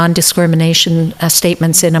those non-discrimination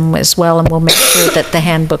statements in them as well, and we'll make sure that the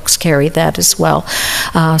handbooks carry that as well.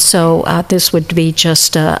 So this would be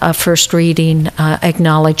just a first reading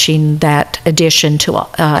acknowledging that addition to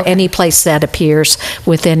any place that appears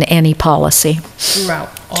within any policy.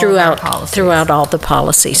 Throughout all the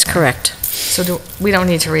policies, correct. So we don't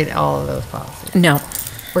need to read all of those policies? No.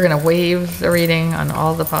 We're going to waive the reading on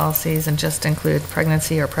all the policies and just include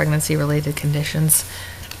pregnancy or pregnancy-related conditions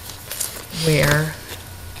where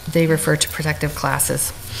they refer to protective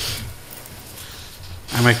classes.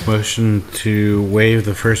 I make a motion to waive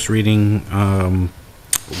the first reading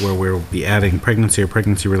where we'll be adding pregnancy or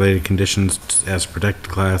pregnancy-related conditions as protected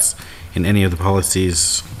class in any of the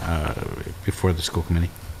policies before the school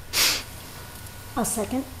committee. I'll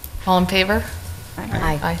second. All in favor?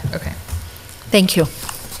 Aye. Aye, okay. Thank you.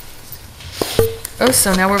 Oh,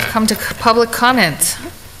 so now we've come to public comment.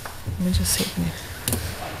 Let me just see.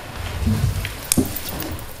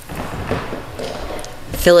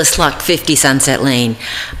 Phyllis Luck, 50 Sunset Lane.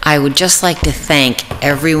 I would just like to thank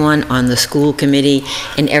everyone on the school committee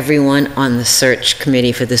and everyone on the search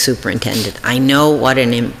committee for the superintendent. I know what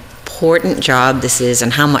an important job this is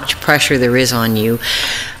and how much pressure there is on you.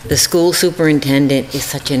 The school superintendent is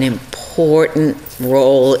such an important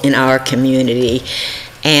role in our community,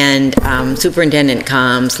 and Superintendent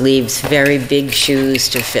Combs leaves very big shoes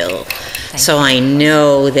to fill. So I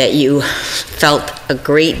know that you felt a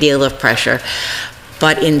great deal of pressure.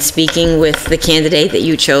 But in speaking with the candidate that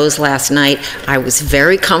you chose last night, I was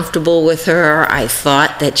very comfortable with her. I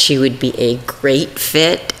thought that she would be a great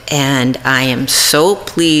fit, and I am so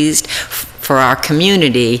pleased for our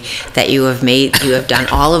community that you have done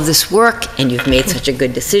all of this work and you've made such a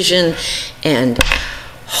good decision, and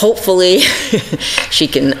hopefully she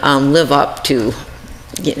can live up to,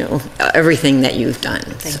 everything that you've done.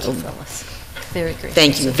 Thank you, Phyllis. Very great.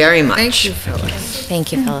 Thank you very much. Thank you, Phyllis.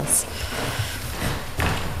 Thank you, Phyllis.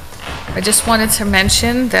 I just wanted to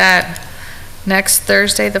mention that next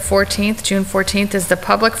Thursday, the 14th, June 14th, is the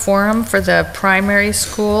public forum for the primary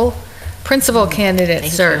school principal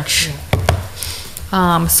candidate search.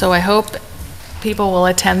 So I hope people will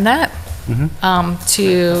attend that.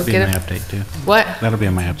 That'll be get my update too. What? That'll be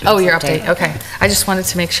on my update. Oh, your update, okay. I just wanted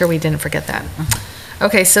to make sure we didn't forget that.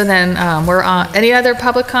 Okay, so then we're on, any other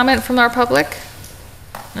public comment from our public?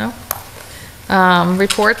 No?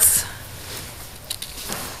 Reports?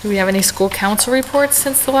 Do we have any school council reports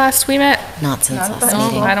since the last we met? Not since last No,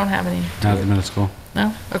 meeting. I don't have any. Not at the middle school.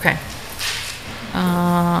 No? Okay.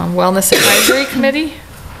 Wellness Advisory Committee?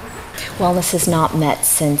 Wellness has not met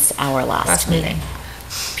since our last meeting.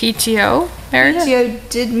 PTO, Meredith? PTO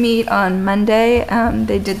did meet on Monday.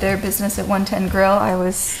 They did their business at 110 Grill. I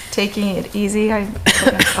was taking it easy. I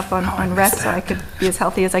put myself on rest so I could be as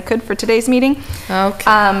healthy as I could for today's meeting. Okay.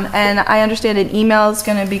 And I understand an email is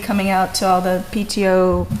going to be coming out to all the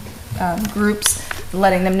PTO groups,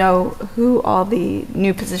 letting them know who all the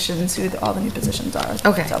new positions are.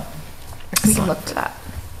 Okay. So we can look to that.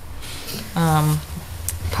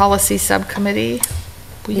 Policy Subcommittee?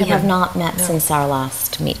 We have not met since our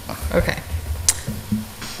last meeting. Okay.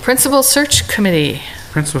 Principal Search Committee?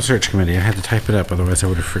 Principal Search Committee. I had to type it up, otherwise I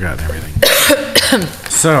would have forgotten everything.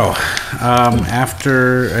 So,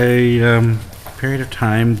 after a period of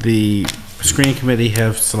time, the screening committee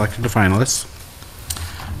have selected the finalists,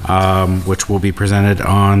 which will be presented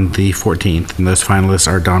on the 14th. And those finalists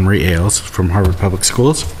are Dawn Marie Ailes from Harvard Public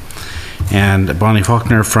Schools and Bonnie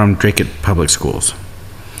Faulkner from Dracut Public Schools.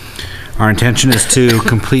 Our intention is to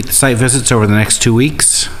complete the site visits over the next 2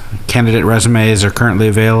 weeks. Candidate resumes are currently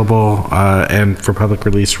available and for public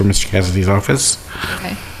release from Mr. Cassidy's office.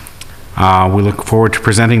 Okay. We look forward to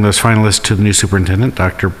presenting those finalists to the new superintendent,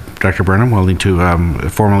 Dr. Burnham. We'll need to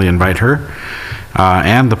formally invite her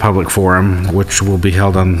and the public forum, which will be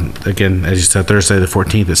held on, again, as you said, Thursday the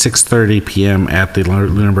 14th at 6:30 p.m. at the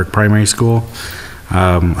Lunenburg Primary School.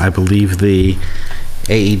 I believe the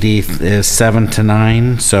AED is 7 to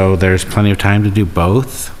 9, so there's plenty of time to do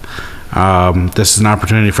both. This is an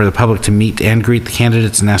opportunity for the public to meet and greet the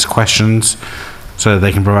candidates and ask questions so that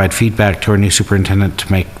they can provide feedback to our new superintendent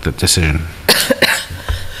to make the decision.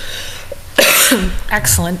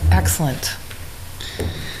 Excellent, excellent.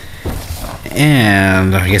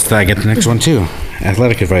 And I guess I get the next one too,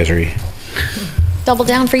 athletic advisory. Double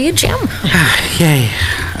down for you, Jim. Yay.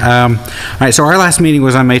 All right, so our last meeting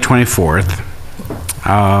was on May 24th.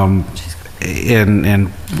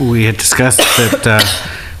 And we had discussed that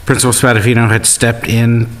Principal Spadafino had stepped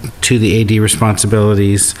in to the AD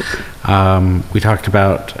responsibilities. We talked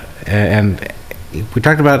about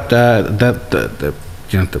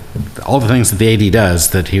all the things that the AD does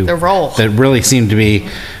the role that really seemed to be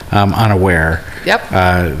unaware. Yep.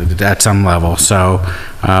 At some level. So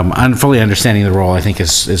fully understanding the role, I think,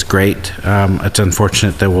 is great. It's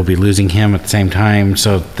unfortunate that we'll be losing him at the same time,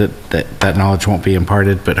 so that knowledge won't be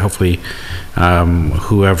imparted. But hopefully,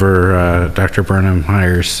 whoever Dr. Burnham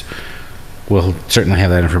hires will certainly have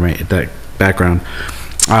that information, that background.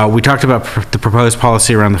 We talked about the proposed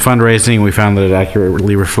policy around the fundraising. We found that it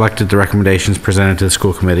accurately reflected the recommendations presented to the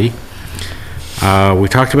school committee. We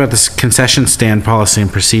talked about this concession stand policy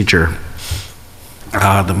and procedure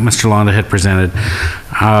that Mr. Londa had presented.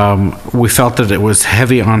 We felt that it was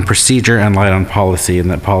heavy on procedure and light on policy, and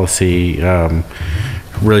that policy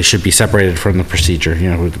really should be separated from the procedure.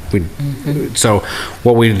 So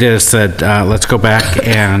what we did is said, let's go back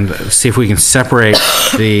and see if we can separate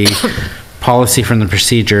the policy from the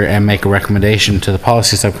procedure and make a recommendation to the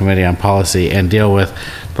policy subcommittee on policy and deal with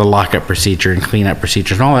the lockup procedure and cleanup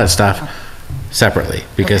procedures and all that stuff separately,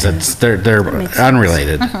 because they're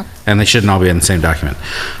unrelated and they shouldn't all be in the same document.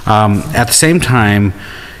 At the same time,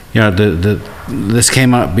 this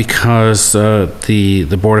came up because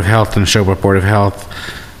the Board of Health and the Neshoba Board of Health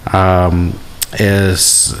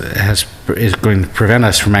is going to prevent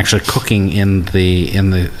us from actually cooking in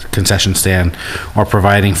the concession stand or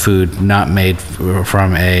providing food not made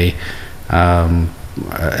from a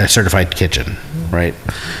certified kitchen, right?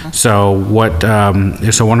 So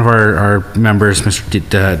so one of our members, Mr.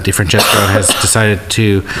 DeFrancesco, has decided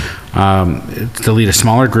to lead a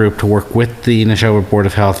smaller group to work with the Neshoba Board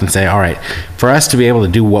of Health and say, all right, for us to be able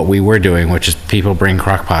to do what we were doing, which is people bring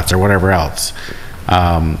crock pots or whatever else,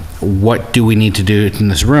 what do we need to do in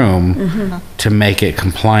this room to make it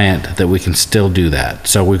compliant that we can still do that?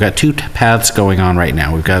 So we've got two paths going on right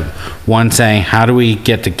now. We've got one saying, how do we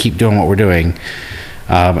get to keep doing what we're doing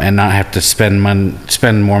and not have to spend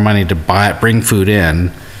more money to bring food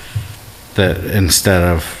in instead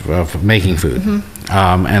of making food?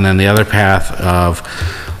 And then the other path of,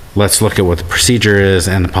 let's look at what the procedure is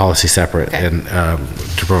and the policy separate, and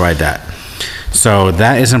to provide that. So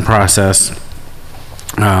that is in process.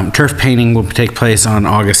 Turf painting will take place on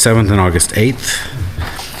August 7th and August 8th.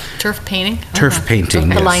 Turf painting? Turf painting,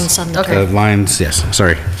 The yes. lines on the The lines, yes,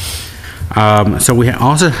 sorry. So we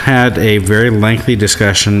also had a very lengthy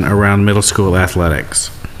discussion around middle school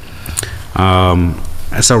athletics.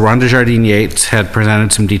 So Rhonda Jardine Yates had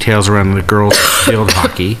presented some details around the girls' field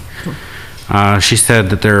hockey. She said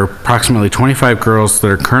that there are approximately 25 girls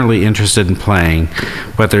that are currently interested in playing,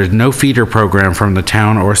 but there's no feeder program from the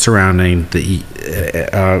town or surrounding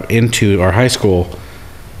into our high school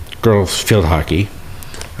girls' field hockey,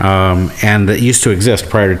 and that used to exist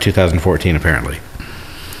prior to 2014, apparently.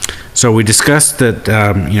 So we discussed that,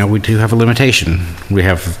 we do have a limitation. We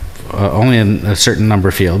have only a certain number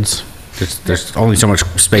of fields. There's only so much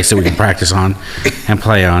space that we can practice on and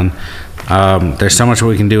play on. There's so much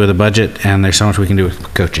we can do with a budget, and there's so much we can do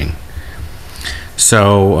with coaching.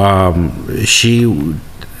 So she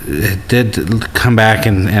did come back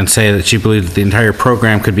and say that she believed that the entire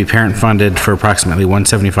program could be parent funded for approximately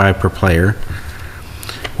 $175 per player,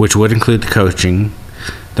 which would include the coaching.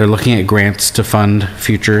 They're looking at grants to fund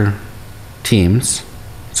future teams.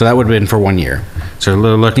 So that would have been for 1 year. So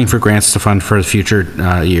they're looking for grants to fund for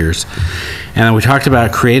future years. And then we talked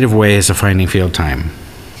about creative ways of finding field time.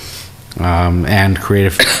 And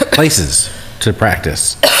creative places to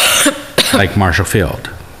practice, like Marshall Field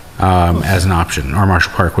as an option, or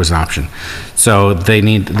Marshall Park was an option. So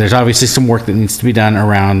there's obviously some work that needs to be done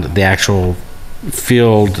around the actual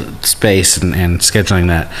field space and scheduling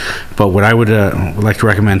that. But what I would like to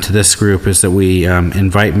recommend to this group is that we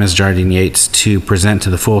invite Ms. Jardine Yates to present to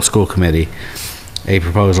the full school committee a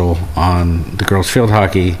proposal on the girls' field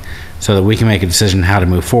hockey so that we can make a decision how to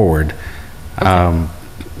move forward.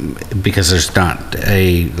 Because there's not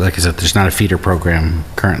like I said, there's not a feeder program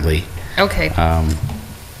currently. Okay.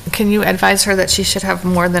 Can you advise her that she should have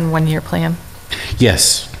more than 1 year plan?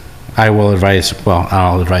 Yes, I will advise, well,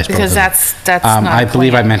 I'll advise both Because of them. that's not I a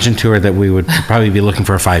believe I plan. mentioned to her that we would probably be looking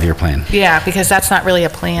for a 5-year plan. Yeah, because that's not really a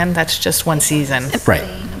plan, that's just one season. Right.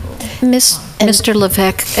 Mr.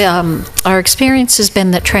 Levesque, our experience has been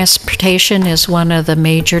that transportation is one of the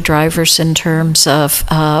major drivers in terms of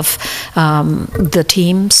the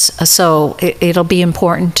teams. So it'll be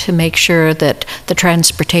important to make sure that the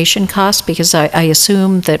transportation costs, because I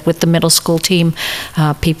assume that with the middle school team,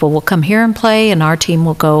 people will come here and play, and our team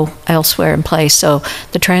will go elsewhere and play. So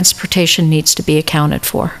the transportation needs to be accounted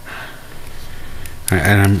for.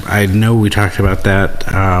 And I know we talked about that,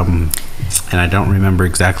 and I don't remember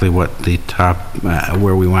exactly what the top,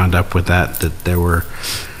 where we wound up with that there were,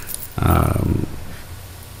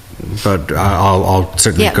 but I'll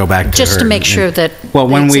certainly go back to her. Just to make sure that. Well,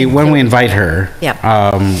 when we invite her, Yeah.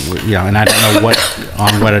 and I don't know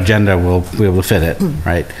on what agenda we'll be able to fit it,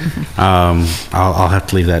 right? I'll have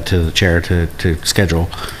to leave that to the chair to schedule.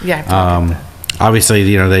 Yeah.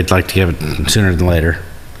 Obviously, they'd like to give it sooner than later,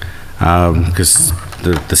 because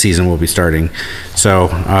the season will be starting. So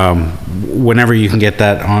whenever you can get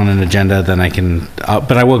that on an agenda, then I can,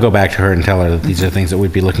 but I will go back to her and tell her that these are things that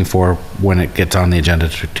we'd be looking for when it gets on the agenda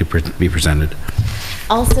to be presented.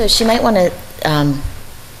 Also, she might want to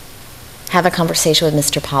have a conversation with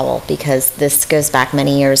Mr. Powell, because this goes back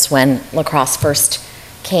many years when lacrosse first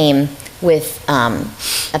came with,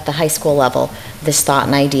 at the high school level, this thought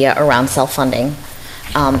and idea around self-funding.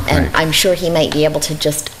 And I'm sure he might be able to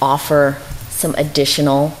just offer some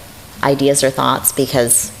additional ideas or thoughts,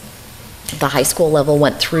 because the high school level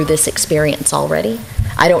went through this experience already.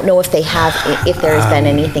 I don't know if they have, if there's been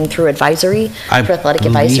anything through advisory, through athletic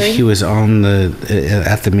advisory. I believe he was on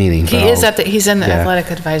at the meeting. He's in the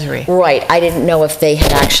athletic advisory. Right, I didn't know if they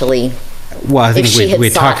had actually. Well, I think we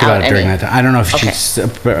talked about it during any. that time. I don't know if she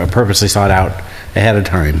purposely sought out ahead of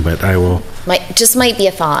time, but I will. Might be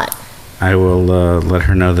a thought. I will let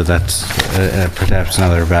her know that that's perhaps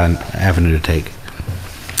another avenue to take.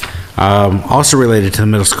 Also related to the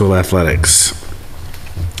middle school athletics.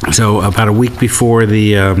 So about a week before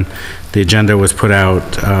the agenda was put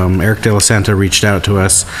out, Eric De La Santa reached out to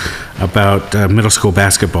us about middle school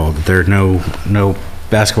basketball. That there are no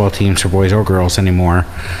basketball teams for boys or girls anymore,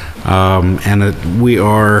 and that we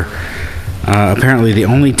are apparently the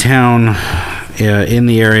only town in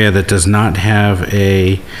the area that does not have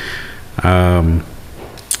a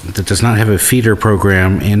feeder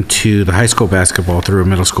program into the high school basketball through a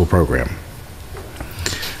middle school program.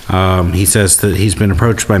 He says that he's been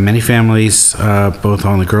approached by many families, both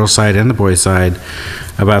on the girls' side and the boys' side,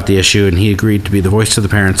 about the issue, and he agreed to be the voice to the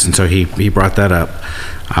parents, and so he brought that up.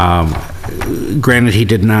 Granted,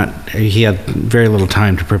 he had very little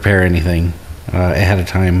time to prepare anything ahead of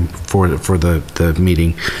time for the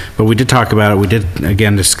meeting, but we did talk about it. We did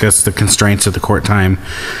again discuss the constraints of the court time.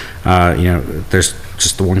 There's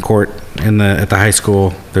just the one court at the high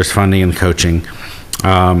school. There's funding and coaching.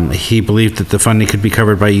 He believed that the funding could be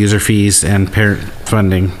covered by user fees and parent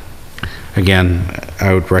funding. Again,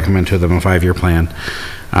 I would recommend to them a 5-year plan.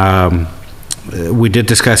 We did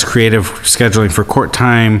discuss creative scheduling for court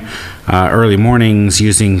time, early mornings,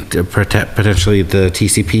 using potentially the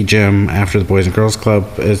TCP gym after the Boys and Girls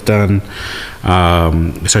Club is done.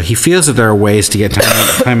 So he feels that there are ways to get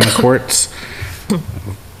time in the courts,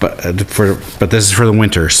 but this is for the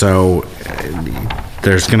winter, so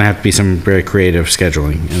there's going to have to be some very creative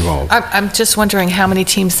scheduling involved. I'm just wondering, how many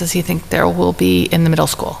teams does he think there will be in the middle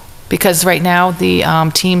school? Because right now, the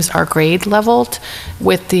teams are grade leveled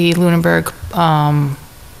with the Lunenburg,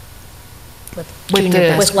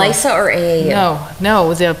 With LISA or AAU?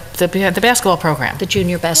 No, the basketball program. The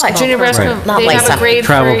junior basketball Junior program. basketball, Not they have LISA. a grade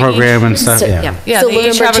Travel for program each- and stuff, yeah. Yeah, So they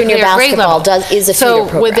each Lunenburg have a Junior grade Basketball level. is a feeder So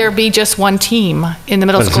program. would there be just one team in the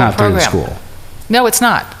middle But it's school not during program? school. No, it's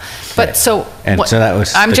not. But so. And what- so that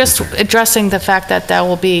was I'm the just concern. addressing the fact that there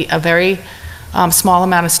will be a very small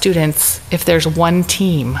amount of students if there's one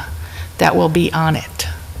team that will be on it.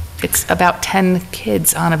 It's about 10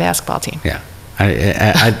 kids on a basketball team. Yeah.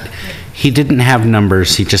 He didn't have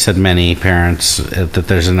numbers. He just said many parents that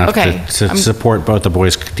there's enough Okay, to support both a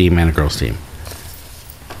boys team and a girls team.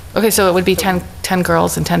 Okay, so it would be 10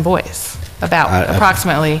 girls and 10 boys,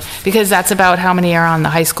 approximately, because that's about how many are on the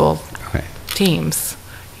high school teams.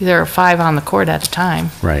 There are 5 on the court at a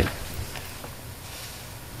time. Right.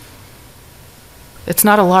 It's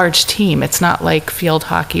not a large team. It's not like field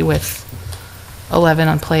hockey with 11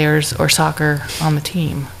 on players or soccer on the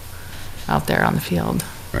team out there on the field.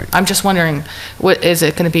 Right. I'm just wondering, what is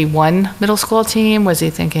it going to be? One middle school team? Was he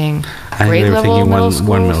thinking I think grade they were level thinking middle one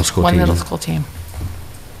school? middle school One team. middle school team.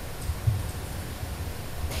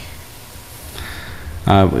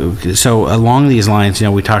 So along these lines,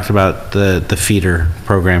 we talked about the feeder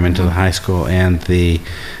program into the high school and the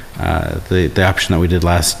option that we did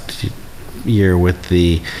last year with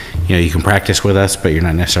the, you can practice with us, but you're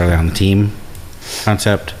not necessarily on the team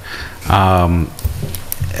concept.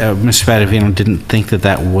 Mr. Spadafino didn't think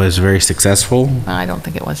that was very successful. I don't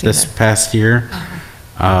think it was this either. past year.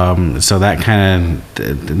 So that kind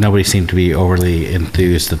of, nobody seemed to be overly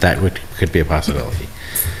enthused that could be a possibility.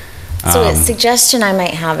 So a suggestion I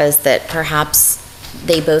might have is that perhaps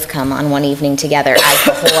they both come on one evening together as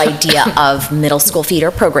the whole idea of middle school feeder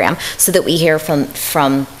program, so that we hear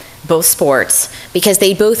from both sports, because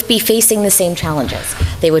they'd both be facing the same challenges.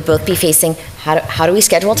 They would both be facing, how do we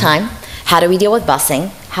schedule time? How do we deal with busing?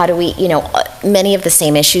 How do we, many of the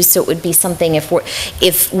same issues. So it would be something,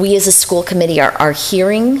 if we as a school committee are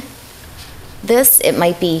hearing this, it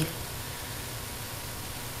might be,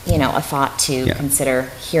 a thought to consider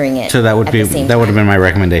hearing it. So that would have been my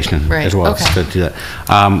recommendation as well, is to do that.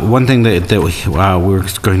 One thing that we were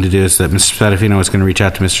going to do is that Mr. Spadafino was going to reach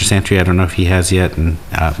out to Mr. Santry. I don't know if he has yet, and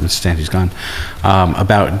Mr. Santry's gone,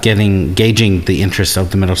 about gauging the interest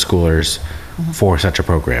of the middle schoolers for such a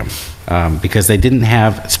program, because they didn't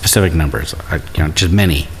have specific numbers. Just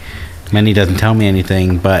many doesn't tell me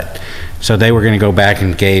anything, but so they were going to go back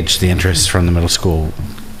and gauge the interest from the middle school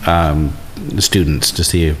students to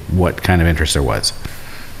see what kind of interest there was.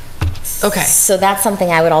 Okay. So that's something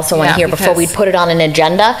I would also want to hear before we because- put it on an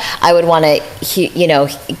agenda. I would want to,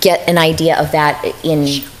 get an idea of that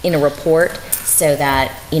in a report, so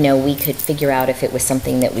that, we could figure out if it was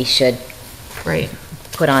something that we should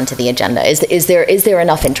put onto the agenda. Is there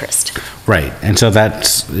enough interest? Right, and so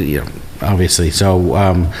that's, obviously,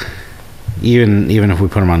 so even if we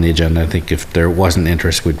put them on the agenda, I think if there wasn't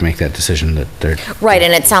interest, we'd make that decision that they're... Right,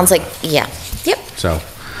 and it sounds like, yep. So,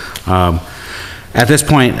 at this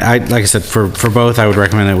point, like I said, for both, I would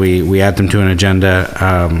recommend that we add them to an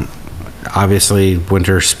agenda. Obviously,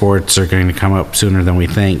 winter sports are going to come up sooner than we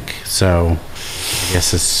think, so I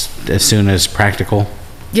guess as soon as practical.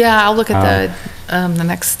 Yeah, I'll look at the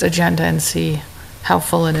next agenda and see how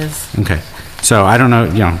full it is. Okay. So I don't know,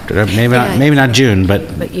 maybe not June,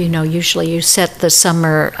 but usually you set the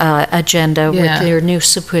summer agenda with your new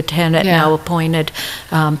superintendent now appointed.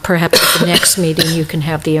 Perhaps at the next meeting, you can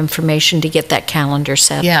have the information to get that calendar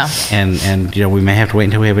set. Yeah. And we may have to wait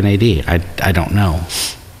until we have an AD. I don't know.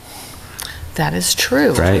 That is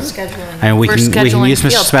true. Right. And we can use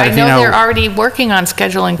Mr. Spadafino. I know they're already working on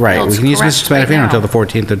scheduling right. fields. We can use Mr. Spadafino until the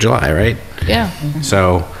 14th of July, right? Yeah.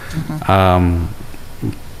 So,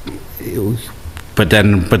 but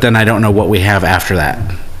then I don't know what we have after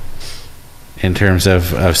that in terms of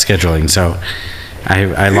scheduling. So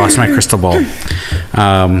I lost my crystal ball.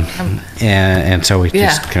 And so we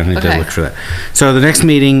just kind of need to look for that. So the next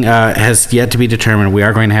meeting has yet to be determined. We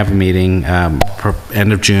are going to have a meeting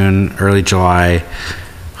end of June, early July,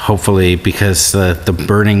 hopefully, because the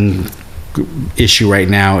burning issue right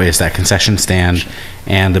now is that concession stand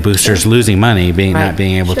and the boosters losing money, not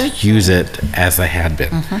being able to use it as they had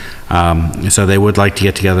been. So they would like to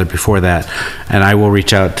get together before that, and I will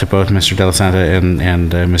reach out to both Mr. De La Santa and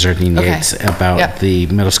Ms. Ardeen Yates about the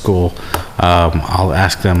middle school. I'll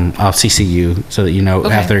ask them, I'll CC you so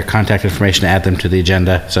that have their contact information, add them to the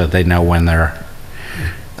agenda so that they know when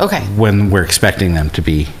when we're expecting them to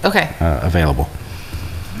be available.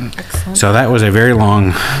 Excellent. So that was a very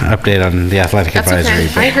long update on the athletic advisory.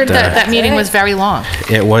 I heard that meeting was very long.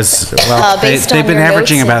 It was, well, they've been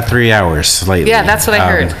averaging about 3 hours lately. Yeah, that's what I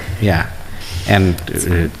heard. Yeah, and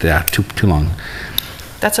too long.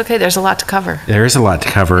 That's okay, there's a lot to cover. There is a lot to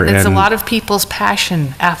cover. It's a lot of people's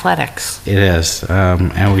passion, athletics. It is,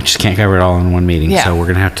 and we just can't cover it all in one meeting, so we're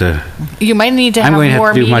going to have to... You might need to have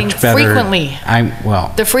more meetings frequently.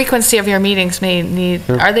 Well... The frequency of your meetings may need...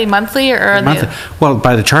 Are they monthly or are they... Well,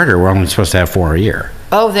 by the charter, we're only supposed to have 4 a year.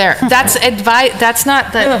 Oh, there. That's advice. That's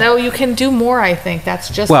not that. Though you can do more. I think that's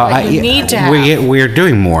just what you need to have. We're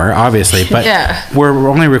doing more, obviously, but we're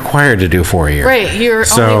only required to do 4 a year. Right. You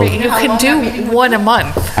can do one a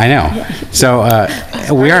month. I know. So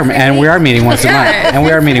we are meeting once a month, and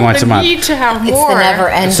we are meeting once a month. Need to have more.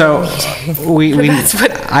 It's the never-ending.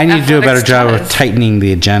 So I need to do a better job of tightening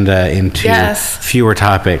the agenda into fewer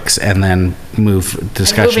topics, and then move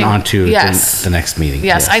discussion onto the next meeting.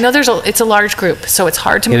 Yes, I know it's a large group, so it's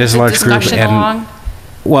hard to move the discussion along.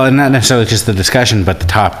 Well, not necessarily just the discussion, but the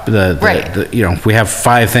top, we have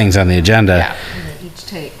 5 things on the agenda,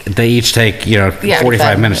 take,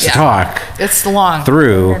 45 minutes to talk It's long.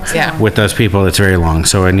 through Yeah. with those people. It's very long.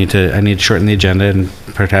 So I need to shorten the agenda and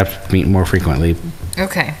perhaps meet more frequently.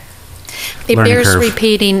 Okay. It Learning bears curve.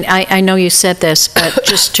 repeating, I know you said this, but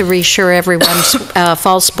just to reassure everyone,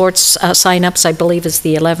 fall sports signups, I believe, is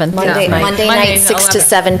the 11th. Monday night, 6 to 11.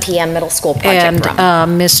 7 p.m. middle school And project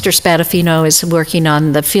room. Mr. Spadafino is working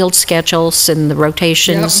on the field schedules and the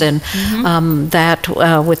rotations and that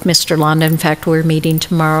with Mr. Londa. In fact, we're meeting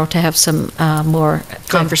tomorrow to have some more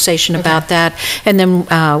conversation about that. And then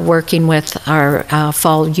working with our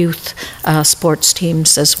fall youth sports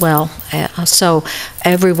teams as well. So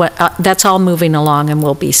everyone, that's all moving along and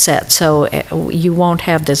will be set. So you won't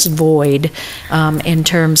have this void in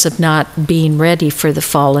terms of not being ready for the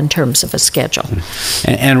fall in terms of a schedule.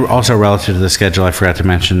 And also relative to the schedule, I forgot to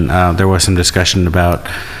mention, there was some discussion about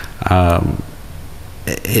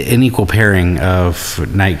an equal pairing of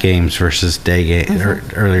night games versus day or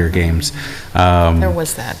earlier games. There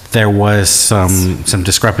was that. There was some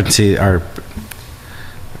discrepancy or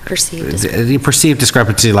the perceived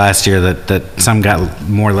discrepancy last year that some got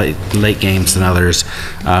more late games than others.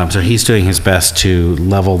 So he's doing his best to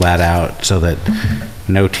level that out so that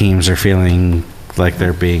no teams are feeling like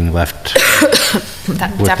they're being left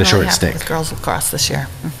That with the short definitely happened stick. with girls lacrosse this year.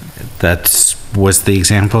 That was the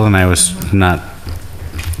example, and I was not.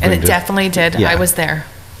 And going it to- definitely did. Yeah. I was there.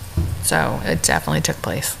 So it definitely took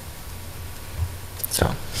place.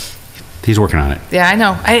 So he's working on it. Yeah, I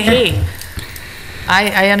know.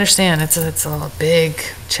 I understand. It's a big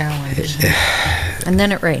challenge. And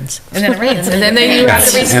then it rains. And then it rains. And then you have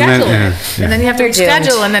to And then, reschedule. yeah. And then you have to You're doomed.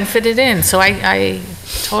 reschedule and then fit it in. So I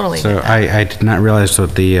totally So get that. I did not realize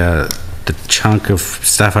what the chunk of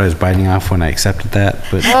stuff I was biting off when I accepted that,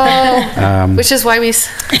 but Which is why we're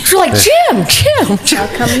like, Jim, don't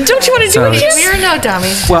you want to do So- it? We're no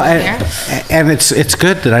dummies. well, here. and it's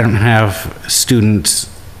good that I don't have students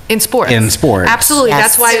In sports. in sports. Absolutely.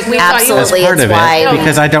 Yes. That's why we That's thought part of it,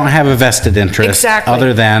 because I don't have a vested interest Exactly.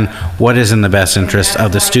 other than what is in the best interest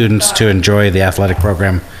of the students to enjoy the athletic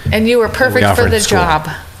program. and you were perfect offer for at the school. job.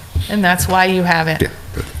 And that's why you have it.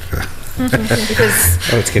 Because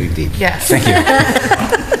Oh, it's getting deep. Yes. Thank you.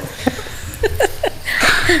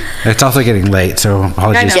 It's also getting late, so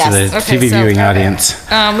apologies I to know. the Okay, TV so- viewing okay. audience.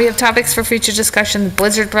 We have topics for future discussion,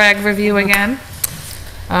 Blizzard brag review again.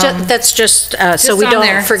 That's just so we on don't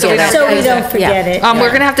there, forget it. So we don't forget it.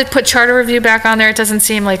 We're gonna have to put charter review back on there. It doesn't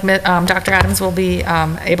seem like Dr. Adams will be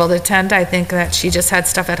able to attend. I think that she just had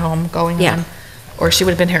stuff at home going on. Or she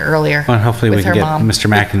would have been here earlier. Well, hopefully we with can her get mom. Mr.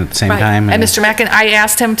 Mackin at the same Right. time. And Mr. Mackin, I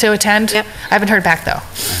asked him to attend. I haven't heard back though.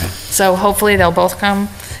 So hopefully they'll both come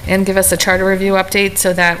and give us a charter review update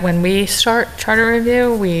so that when we start charter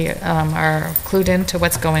review, we are clued into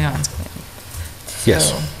what's going on.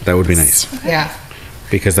 Yes, that would be nice, Yeah.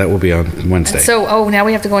 because that will be on Wednesday. So, now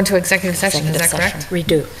we have to go into executive session, is that correct? We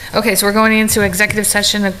do. Okay, so we're going into executive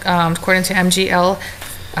session according to MGL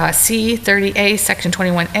C 30A, Section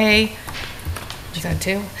 21A. Is that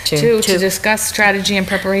two? Two. To discuss strategy and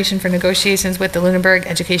preparation for negotiations with the Lunenburg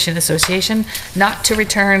Education Association, not to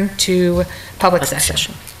return to public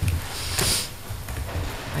session.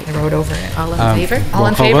 I wrote over it. All in favor? All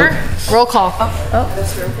in roll call favor? vote? Roll call.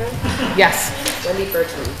 Alice Rovner, Yes. Wendy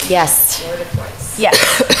Bertram, Yes. Meredith Weiss,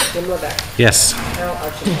 Yes. Jim Lebeck, Yes. Carol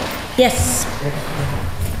Archibald. Yes.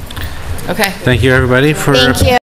 Okay. Thank you, everybody, for Thank you.